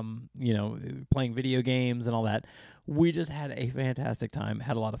 playing video games and all that. We just had a fantastic time,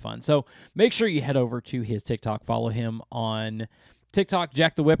 had a lot of fun. So make sure you head over to his TikTok, follow him on TikTok,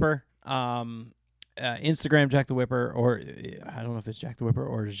 Jack the Whipper, Instagram, Jack the Whipper, or I don't know if it's Jack the Whipper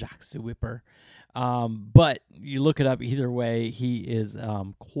or Jacques the Whipper. But you look it up either way. He is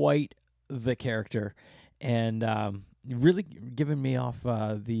quite the character, and really giving me off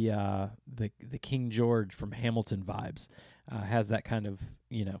the King George from Hamilton vibes. Has that kind of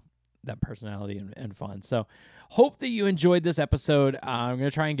that personality and fun. So hope that you enjoyed this episode. I'm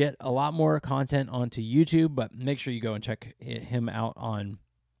going to try and get a lot more content onto YouTube, but make sure you go and check him out on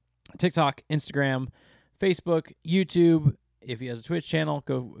TikTok, Instagram, Facebook, YouTube, If he has a Twitch channel,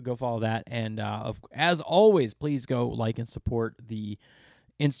 go follow that. And as always, please go like and support the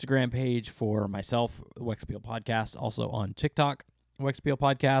Instagram page for myself, Wexappeal Podcast, also on TikTok, Wexappeal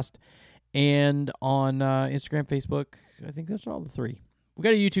Podcast, and on Instagram, Facebook. I think those are all the three. We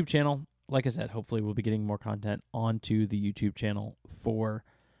got a YouTube channel. Like I said, hopefully we'll be getting more content onto the YouTube channel for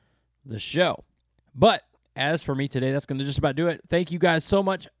the show. But as for me today, that's going to just about do it. Thank you guys so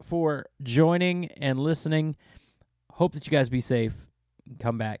much for joining and listening. Hope that you guys be safe and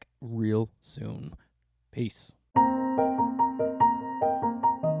come back real soon. Peace.